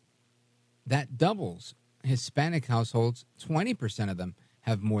contrast, that doubles Hispanic households. 20% of them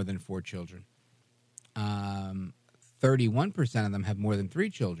have more than 4 children. 31% of them have more than 3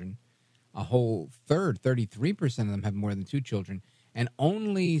 children. A whole third, 33% of them have more than 2 children. And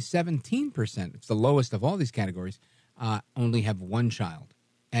only 17%, it's the lowest of all these categories, only have 1 child.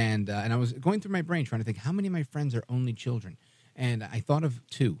 And I was going through my brain trying to think, how many of my friends are only children? And I thought of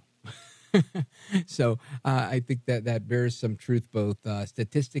 2. So I think that bears some truth both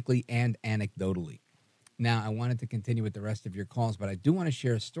statistically and anecdotally. Now, I wanted to continue with the rest of your calls, but I do want to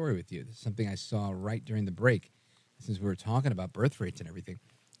share a story with you. This is something I saw right during the break, since we were talking about birth rates and everything.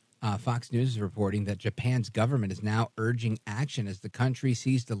 Fox News is reporting that Japan's government is now urging action as the country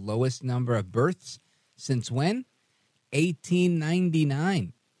sees the lowest number of births since when?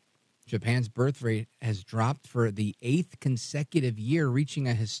 1899. Japan's birth rate has dropped for the 8th consecutive year, reaching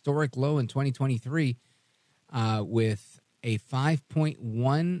a historic low in 2023 with a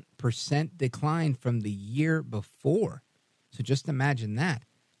 5.1% decline from the year before. So just imagine that.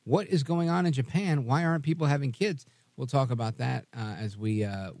 What is going on in Japan? Why aren't people having kids? We'll talk about that as we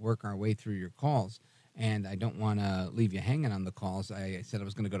work our way through your calls. And I don't want to leave you hanging on the calls. I said I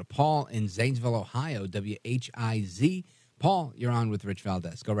was going to go to Paul in Zanesville, Ohio, WHIZ. Paul, you're on with Rich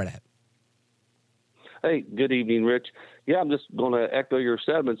Valdez. Go right ahead. Hey, good evening, Rich. Yeah, I'm just going to echo your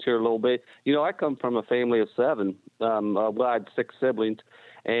sentiments here a little bit. You know, I come from a family of 7. Well, I had 6 siblings.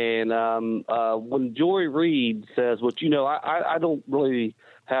 And when Joy Reid says, which, you know, I don't really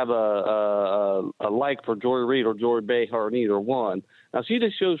have a like for Joy Reid or Joy Behar, neither one. Now, she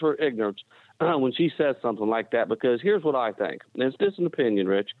just shows her ignorance when she says something like that, because here's what I think. And it's just an opinion,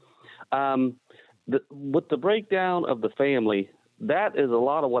 Rich. With the breakdown of the family, that is a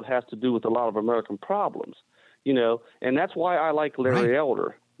lot of what has to do with a lot of American problems, you know, and that's why I like Larry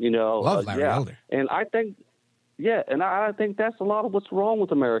Elder, you know. Love Larry Elder. And I think, and I think that's a lot of what's wrong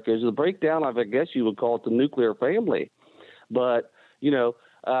with America is the breakdown of, I guess you would call it the nuclear family. But, you know,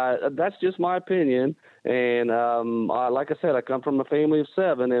 that's just my opinion. And like I said, I come from a family of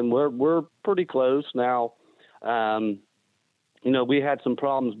 7, and we're pretty close now. You know, we had some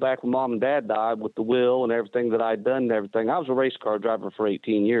problems back when Mom and Dad died with the will and everything that I'd done and everything. I was a race car driver for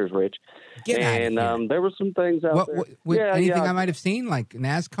 18 years, Rich. Get out of here. There were some things out there. Anything I might have seen, like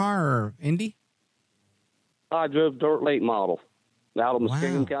NASCAR or Indy? I drove dirt late model out of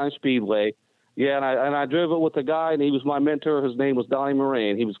Muskegon County Speedway. Yeah, and I drove it with a guy, and he was my mentor. His name was Donnie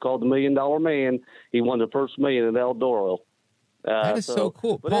Moran. He was called the $1 Million Man. He won the first million at El Doro. That is so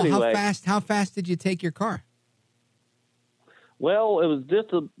cool. Paul, anyway, how fast did you take your car? Well, it was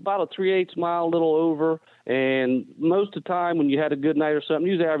just about a 3/8 mile, a little over. And most of the time when you had a good night or something,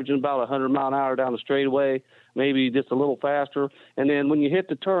 you was averaging about 100 mile an hour down the straightaway, maybe just a little faster. And then when you hit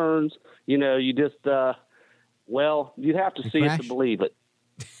the turns, you know, you just, you'd have to see it to believe it.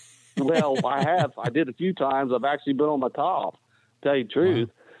 Well, I did a few times. I've actually been on my top, to tell you the truth.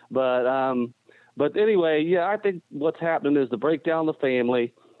 Wow. But anyway, yeah, I think what's happening is the breakdown of the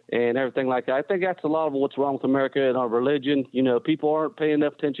family and everything like that. I think that's a lot of what's wrong with America and our religion. You know, people aren't paying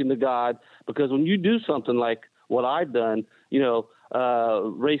enough attention to God, because when you do something like what I've done, you know,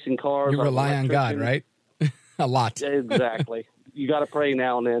 racing cars. You rely on God, right? A lot. Exactly. You got to pray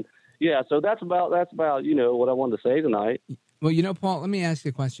now and then. Yeah, so that's about, you know, what I wanted to say tonight. Well, you know, Paul, let me ask you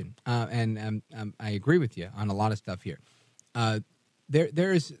a question. And I agree with you on a lot of stuff here.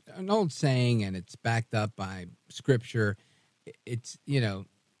 There is an old saying, and it's backed up by Scripture. It's, you know,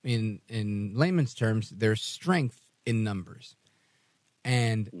 in layman's terms, there's strength in numbers.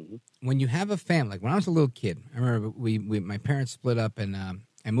 And when you have a family, like when I was a little kid, I remember my parents split up, and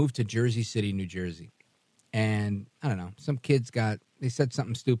I moved to Jersey City, New Jersey. And I don't know, some kids they said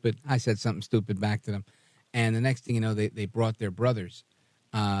something stupid. I said something stupid back to them. And the next thing you know, they brought their brothers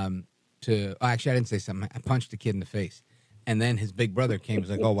actually, I didn't say something. I punched the kid in the face. And then his big brother came. He was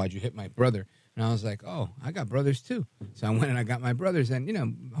like, "Oh, why'd you hit my brother?" And I was like, "Oh, I got brothers too." So I went and I got my brothers, and, you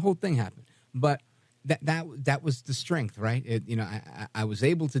know, the whole thing happened. But that was the strength, right? You know, I was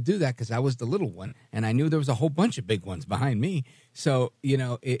able to do that because I was the little one, and I knew there was a whole bunch of big ones behind me. So, you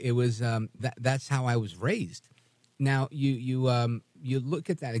know, it was that's how I was raised. Now, you look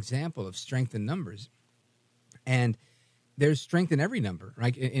at that example of strength in numbers, and there's strength in every number,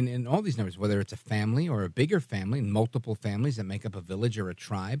 right? In all these numbers, whether it's a family or a bigger family, multiple families that make up a village or a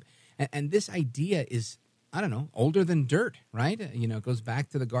tribe. And this idea is, I don't know, older than dirt, right? You know, it goes back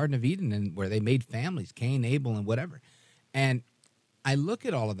to the Garden of Eden, and where they made families, Cain, Abel, and whatever. And I look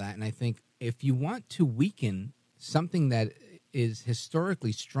at all of that, and I think, if you want to weaken something that is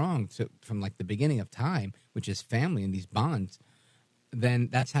historically strong from like the beginning of time, which is family and these bonds, then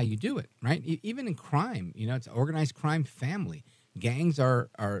that's how you do it, right? Even in crime, it's organized crime family. Gangs are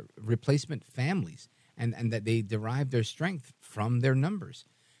replacement families, and that they derive their strength from their numbers.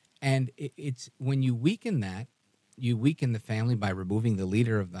 And it's when you weaken that, you weaken the family by removing the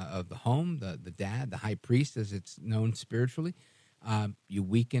leader of the home, the dad, the high priest, as it's known spiritually. You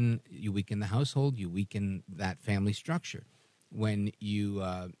weaken the household. You weaken that family structure. When you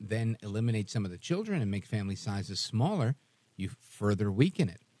then eliminate some of the children and make family sizes smaller, you further weaken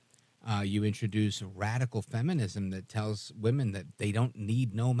it. You introduce radical feminism that tells women that they don't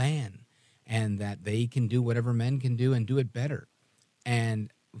need no man and that they can do whatever men can do and do it better.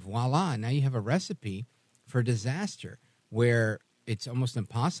 And voila, now you have a recipe for disaster where it's almost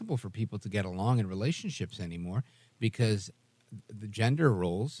impossible for people to get along in relationships anymore because the gender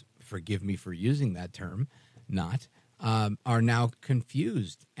roles, forgive me for using that term, are now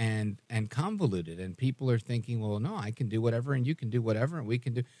confused and convoluted. And people are thinking, well, no, I can do whatever and you can do whatever and we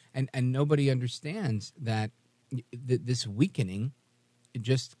can do. And nobody understands that this weakening, it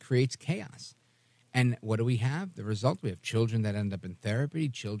just creates chaos. And what do we have? The result, we have children that end up in therapy,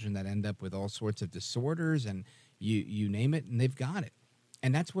 children that end up with all sorts of disorders, and you name it, and they've got it.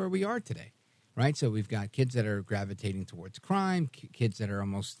 And that's where we are today, right? So we've got kids that are gravitating towards crime, kids that are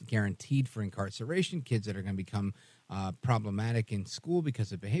almost guaranteed for incarceration, kids that are going to become problematic in school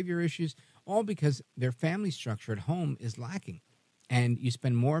because of behavior issues, all because their family structure at home is lacking. And you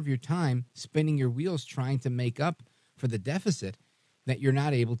spend more of your time spinning your wheels trying to make up for the deficit that you're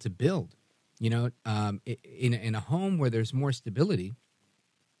not able to build. In a home where there's more stability,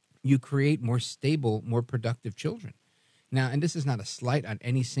 you create more stable, more productive children. Now, and this is not a slight on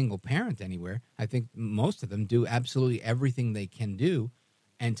any single parent anywhere. I think most of them do absolutely everything they can do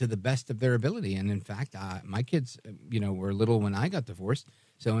and to the best of their ability. And in fact, my kids, were little when I got divorced.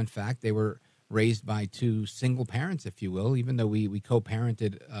 So in fact, they were raised by two single parents, if you will, even though we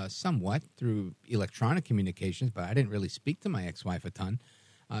co-parented somewhat through electronic communications, but I didn't really speak to my ex-wife a ton.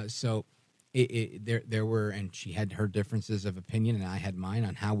 There were, and she had her differences of opinion and I had mine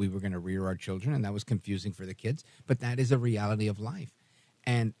on how we were going to rear our children, and that was confusing for the kids, but that is a reality of life.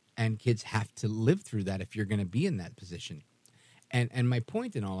 And kids have to live through that if you're going to be in that position. And my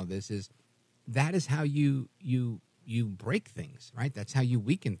point in all of this is that is how you break things, right? That's how you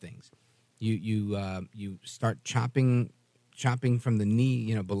weaken things. You start chopping from the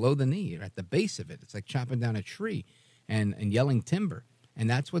knee, below the knee, or at the base of it. It's like chopping down a tree and yelling timber. And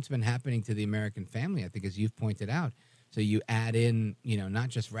that's what's been happening to the American family, I think, as you've pointed out. So you add in, not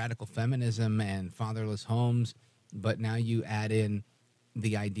just radical feminism and fatherless homes, but now you add in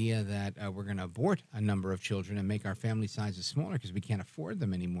the idea that we're going to abort a number of children and make our family sizes smaller because we can't afford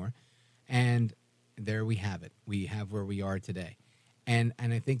them anymore. And there we have it. We have where we are today. And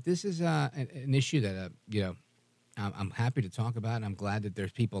I think this is an issue that, I'm happy to talk about. And I'm glad that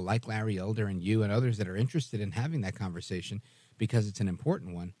there's people like Larry Elder and you and others that are interested in having that conversation, because it's an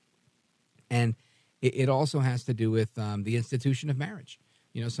important one. And it also has to do with the institution of marriage.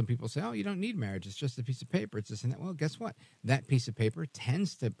 Some people say, oh, you don't need marriage. It's just a piece of paper. It's this and that. Well, guess what? That piece of paper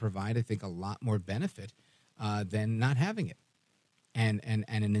tends to provide, I think, a lot more benefit than not having it. And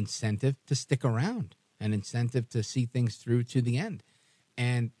an incentive to stick around, an incentive to see things through to the end.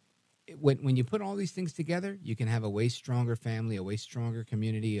 And when you put all these things together, you can have a way stronger family, a way stronger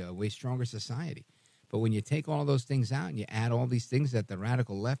community, a way stronger society. But when you take all of those things out and you add all these things that the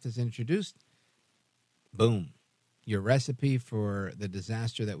radical left has introduced, boom, your recipe for the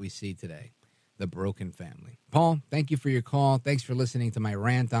disaster that we see today, the broken family. Paul, thank you for your call. Thanks for listening to my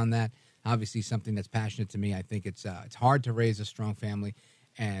rant on that. Obviously something that's passionate to me. I think it's hard to raise a strong family,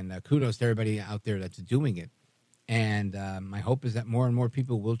 and kudos to everybody out there that's doing it. And my hope is that more and more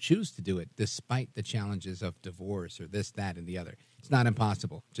people will choose to do it despite the challenges of divorce or this, that, and the other. It's not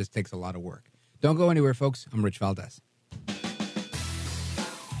impossible. It just takes a lot of work. Don't go anywhere, folks. I'm Rich Valdez.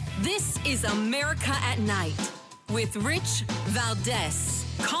 This is America at Night with Rich Valdez.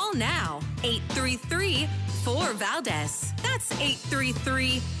 Call now, 833-4-VALDEZ. That's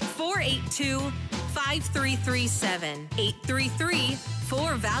 833-482-5337.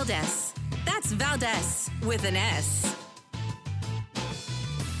 833-4-VALDEZ. That's Valdez with an S.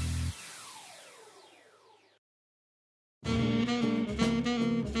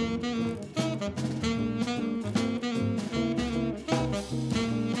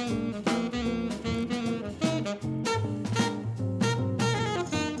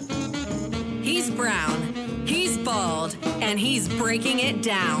 He's brown, he's bald, and he's breaking it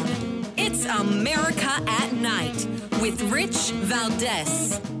down. It's America at Night with Rich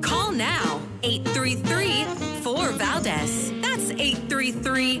Valdez. Call now, 833-4VALDEZ. That's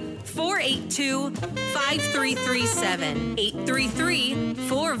 833-482-5337.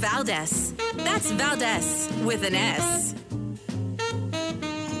 833-4VALDEZ. That's Valdez with an S.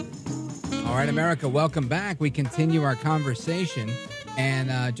 All right, America, welcome back. We continue our conversation.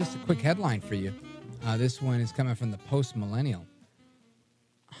 And just a quick headline for you. This one is coming from the Post Millennial.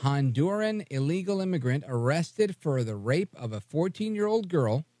 Honduran illegal immigrant arrested for the rape of a 14-year-old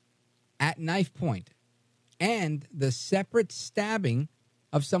girl at knife point and the separate stabbing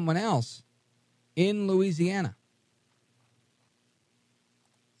of someone else in Louisiana.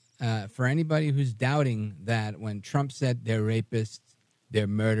 For anybody who's doubting that when Trump said they're rapists, they're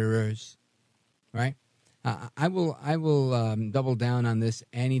murderers, right? I will double down on this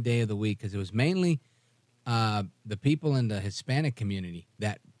any day of the week because it was mainly the people in the Hispanic community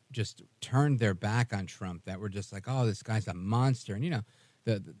that just turned their back on Trump, that were just like, oh, this guy's a monster. And, you know,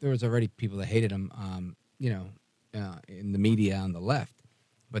 there was already people that hated him, in the media on the left.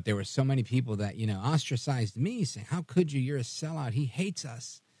 But there were so many people that, ostracized me, saying, how could you? You're a sellout. He hates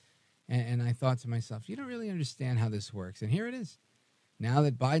us. And I thought to myself, you don't really understand how this works. And here it is. Now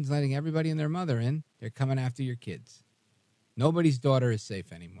that Biden's letting everybody and their mother in, they're coming after your kids. Nobody's daughter is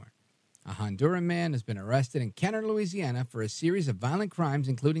safe anymore. A Honduran man has been arrested in Kenner, Louisiana for a series of violent crimes,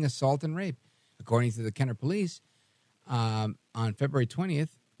 including assault and rape. According to the Kenner police, on February 20th,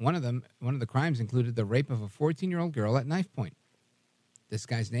 one of the crimes included the rape of a 14-year-old girl at knife point. This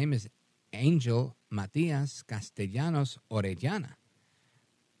guy's name is Angel Matias Castellanos Orellana,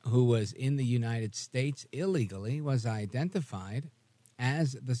 who was in the United States illegally, was identified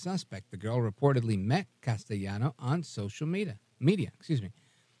as the suspect. The girl reportedly met Castellano on social media.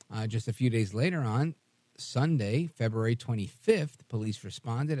 Just a few days later, on Sunday, February 25th, police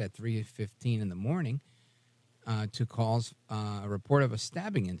responded at 3:15 in the morning to calls, a report of a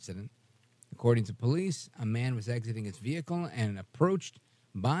stabbing incident. According to police, a man was exiting his vehicle and approached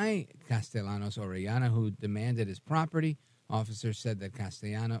by Castellanos Orellana, who demanded his property. Officers said that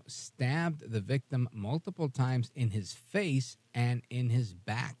Castellano stabbed the victim multiple times in his face and in his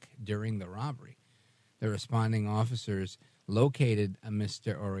back during the robbery. The responding officers located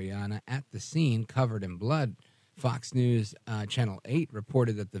Mr. Orellana at the scene, covered in blood. Fox News Channel 8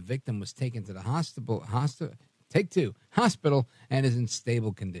 reported that the victim was taken to the hospital and is in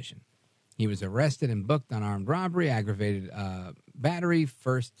stable condition. He was arrested and booked on armed robbery, aggravated battery,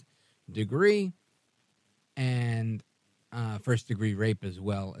 first degree, and first-degree rape, as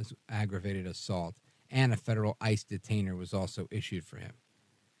well as aggravated assault, and a federal ICE detainer was also issued for him.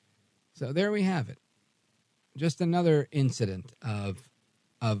 So there we have it. Just another incident of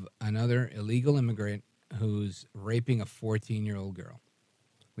another illegal immigrant who's raping a 14-year-old girl.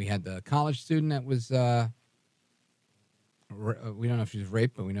 We had the college student that was, we don't know if she was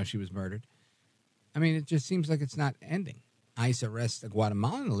raped, but we know she was murdered. I mean, it just seems like it's not ending. ICE arrests a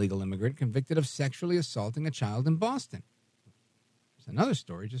Guatemalan illegal immigrant convicted of sexually assaulting a child in Boston. It's another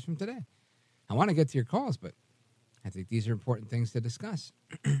story just from today. I want to get to your calls, but I think these are important things to discuss.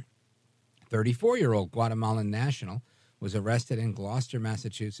 34-year-old Guatemalan national was arrested in Gloucester,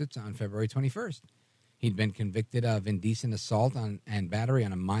 Massachusetts on February 21st. He'd been convicted of indecent assault and battery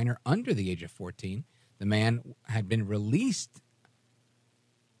on a minor under the age of 14. The man had been released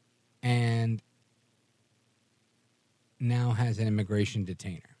and now has an immigration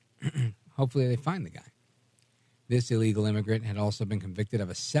detainer. Hopefully they find the guy. This illegal immigrant had also been convicted of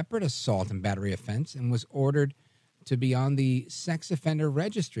a separate assault and battery offense and was ordered to be on the sex offender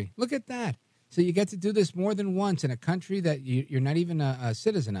registry. Look at that. So you get to do this more than once in a country that you're not even a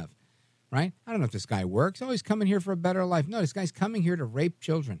citizen of, right? I don't know if this guy works. Oh, he's coming here for a better life. No, this guy's coming here to rape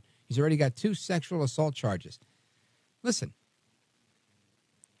children. He's already got 2 sexual assault charges. Listen,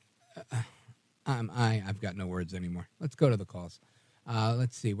 I've got no words anymore. Let's go to the calls.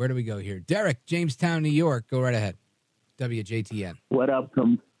 Let's see. Where do we go here? Derek, Jamestown, New York. Go right ahead. WJTN. What up,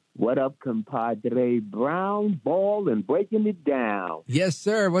 compadre? Brown ball and breaking it down. Yes,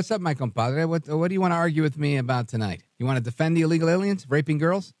 sir. What's up, my compadre? What do you want to argue with me about tonight? You want to defend the illegal aliens raping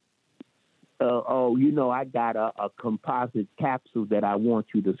girls? I got a composite capsule that I want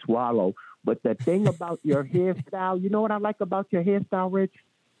you to swallow. But the thing about your hairstyle, you know what I like about your hairstyle, Rich?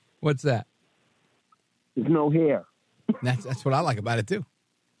 What's that? There's no hair. That's what I like about it, too.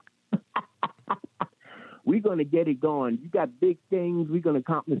 We're going to get it going. You got big things. We're going to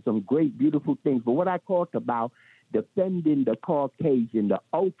accomplish some great, beautiful things. But what I talked about, defending the Caucasian, the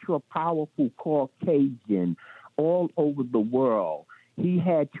ultra-powerful Caucasian all over the world, he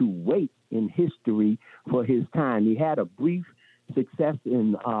had to wait in history for his time. He had a brief success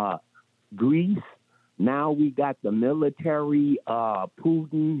in Greece, Now we got the military,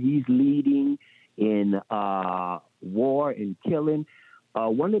 Putin, he's leading in war and killing.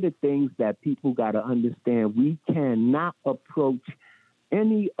 One of the things that people got to understand, we cannot approach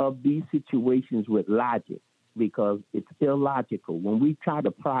any of these situations with logic because it's illogical. When we try to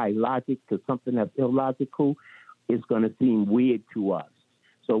apply logic to something that's illogical, it's going to seem weird to us.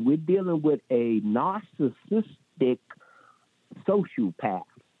 So we're dealing with a narcissistic sociopath.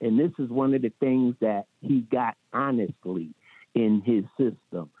 And this is one of the things that he got honestly in his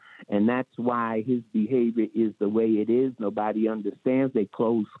system. And that's why his behavior is the way it is. Nobody understands. They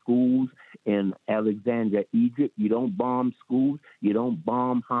close schools in Alexandria, Egypt. You don't bomb schools. You don't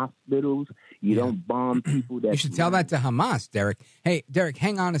bomb hospitals. You don't bomb people that... You should tell that to Hamas, Derek. Hey, Derek,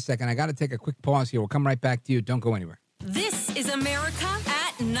 hang on a second. I got to take a quick pause here. We'll come right back to you. Don't go anywhere. This is America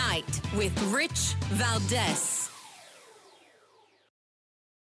at Night with Rich Valdez.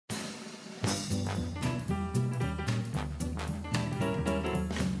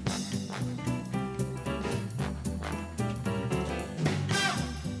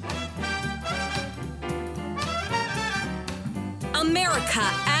 America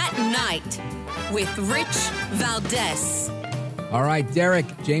at Night with Rich Valdez. All right, Derek,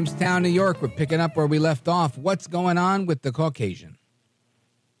 Jamestown, New York. We're picking up where we left off. What's going on with the Caucasian?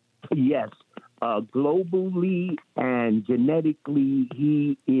 Yes. Globally and genetically,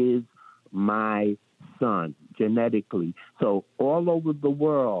 he is my son, genetically. So all over the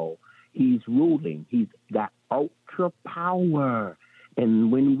world, he's ruling. He's got ultra power.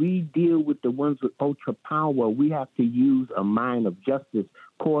 And when we deal with the ones with ultra power, we have to use a mind of justice,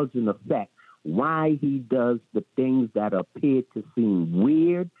 cause and effect. Why he does the things that appear to seem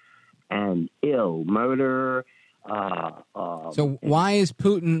weird and ill, murder. So why is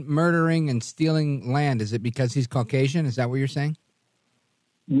Putin murdering and stealing land? Is it because he's Caucasian? Is that what you're saying?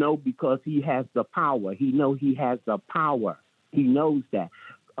 No, because he has the power. He knows he has the power. He knows that.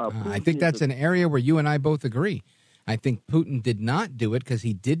 I think that's an area where you and I both agree. I think Putin did not do it because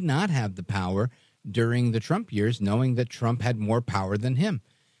he did not have the power during the Trump years, knowing that Trump had more power than him.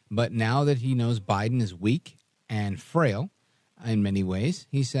 But now that he knows Biden is weak and frail in many ways,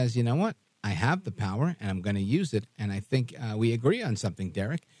 he says, you know what? I have the power and I'm going to use it. And I think we agree on something,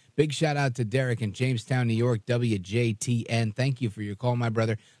 Derek. Big shout out to Derek in Jamestown, New York, WJTN. Thank you for your call, my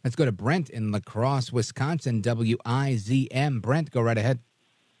brother. Let's go to Brent in La Crosse, Wisconsin, WIZM. Brent, go right ahead.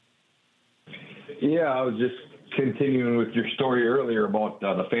 Yeah, I was just continuing with your story earlier about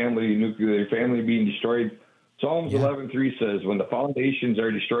the nuclear family being destroyed. Psalms 11:3 says, when the foundations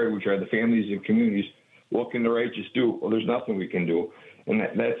are destroyed, which are the families and communities, what can the righteous do? Well, there's nothing we can do. And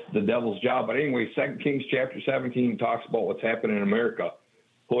that's the devil's job. But anyway, 2 Kings chapter 17 talks about what's happening in America.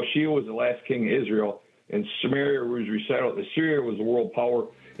 Hoshea was the last king of Israel, and Samaria was resettled. Assyria was the world power,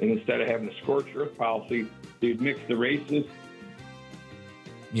 and instead of having a scorched earth policy, they'd mix the races.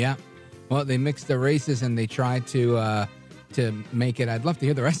 Yeah. Well, they mixed the races and they tried to make it. I'd love to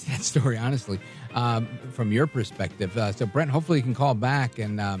hear the rest of that story, honestly, from your perspective. So, Brent, hopefully you can call back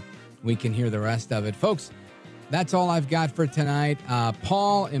and we can hear the rest of it. Folks, that's all I've got for tonight.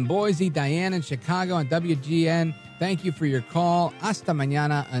 Paul in Boise, Diane in Chicago, and WGN, thank you for your call. Hasta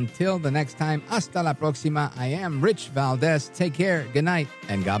mañana. Until the next time, hasta la próxima. I am Rich Valdez. Take care. Good night,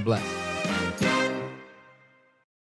 and God bless.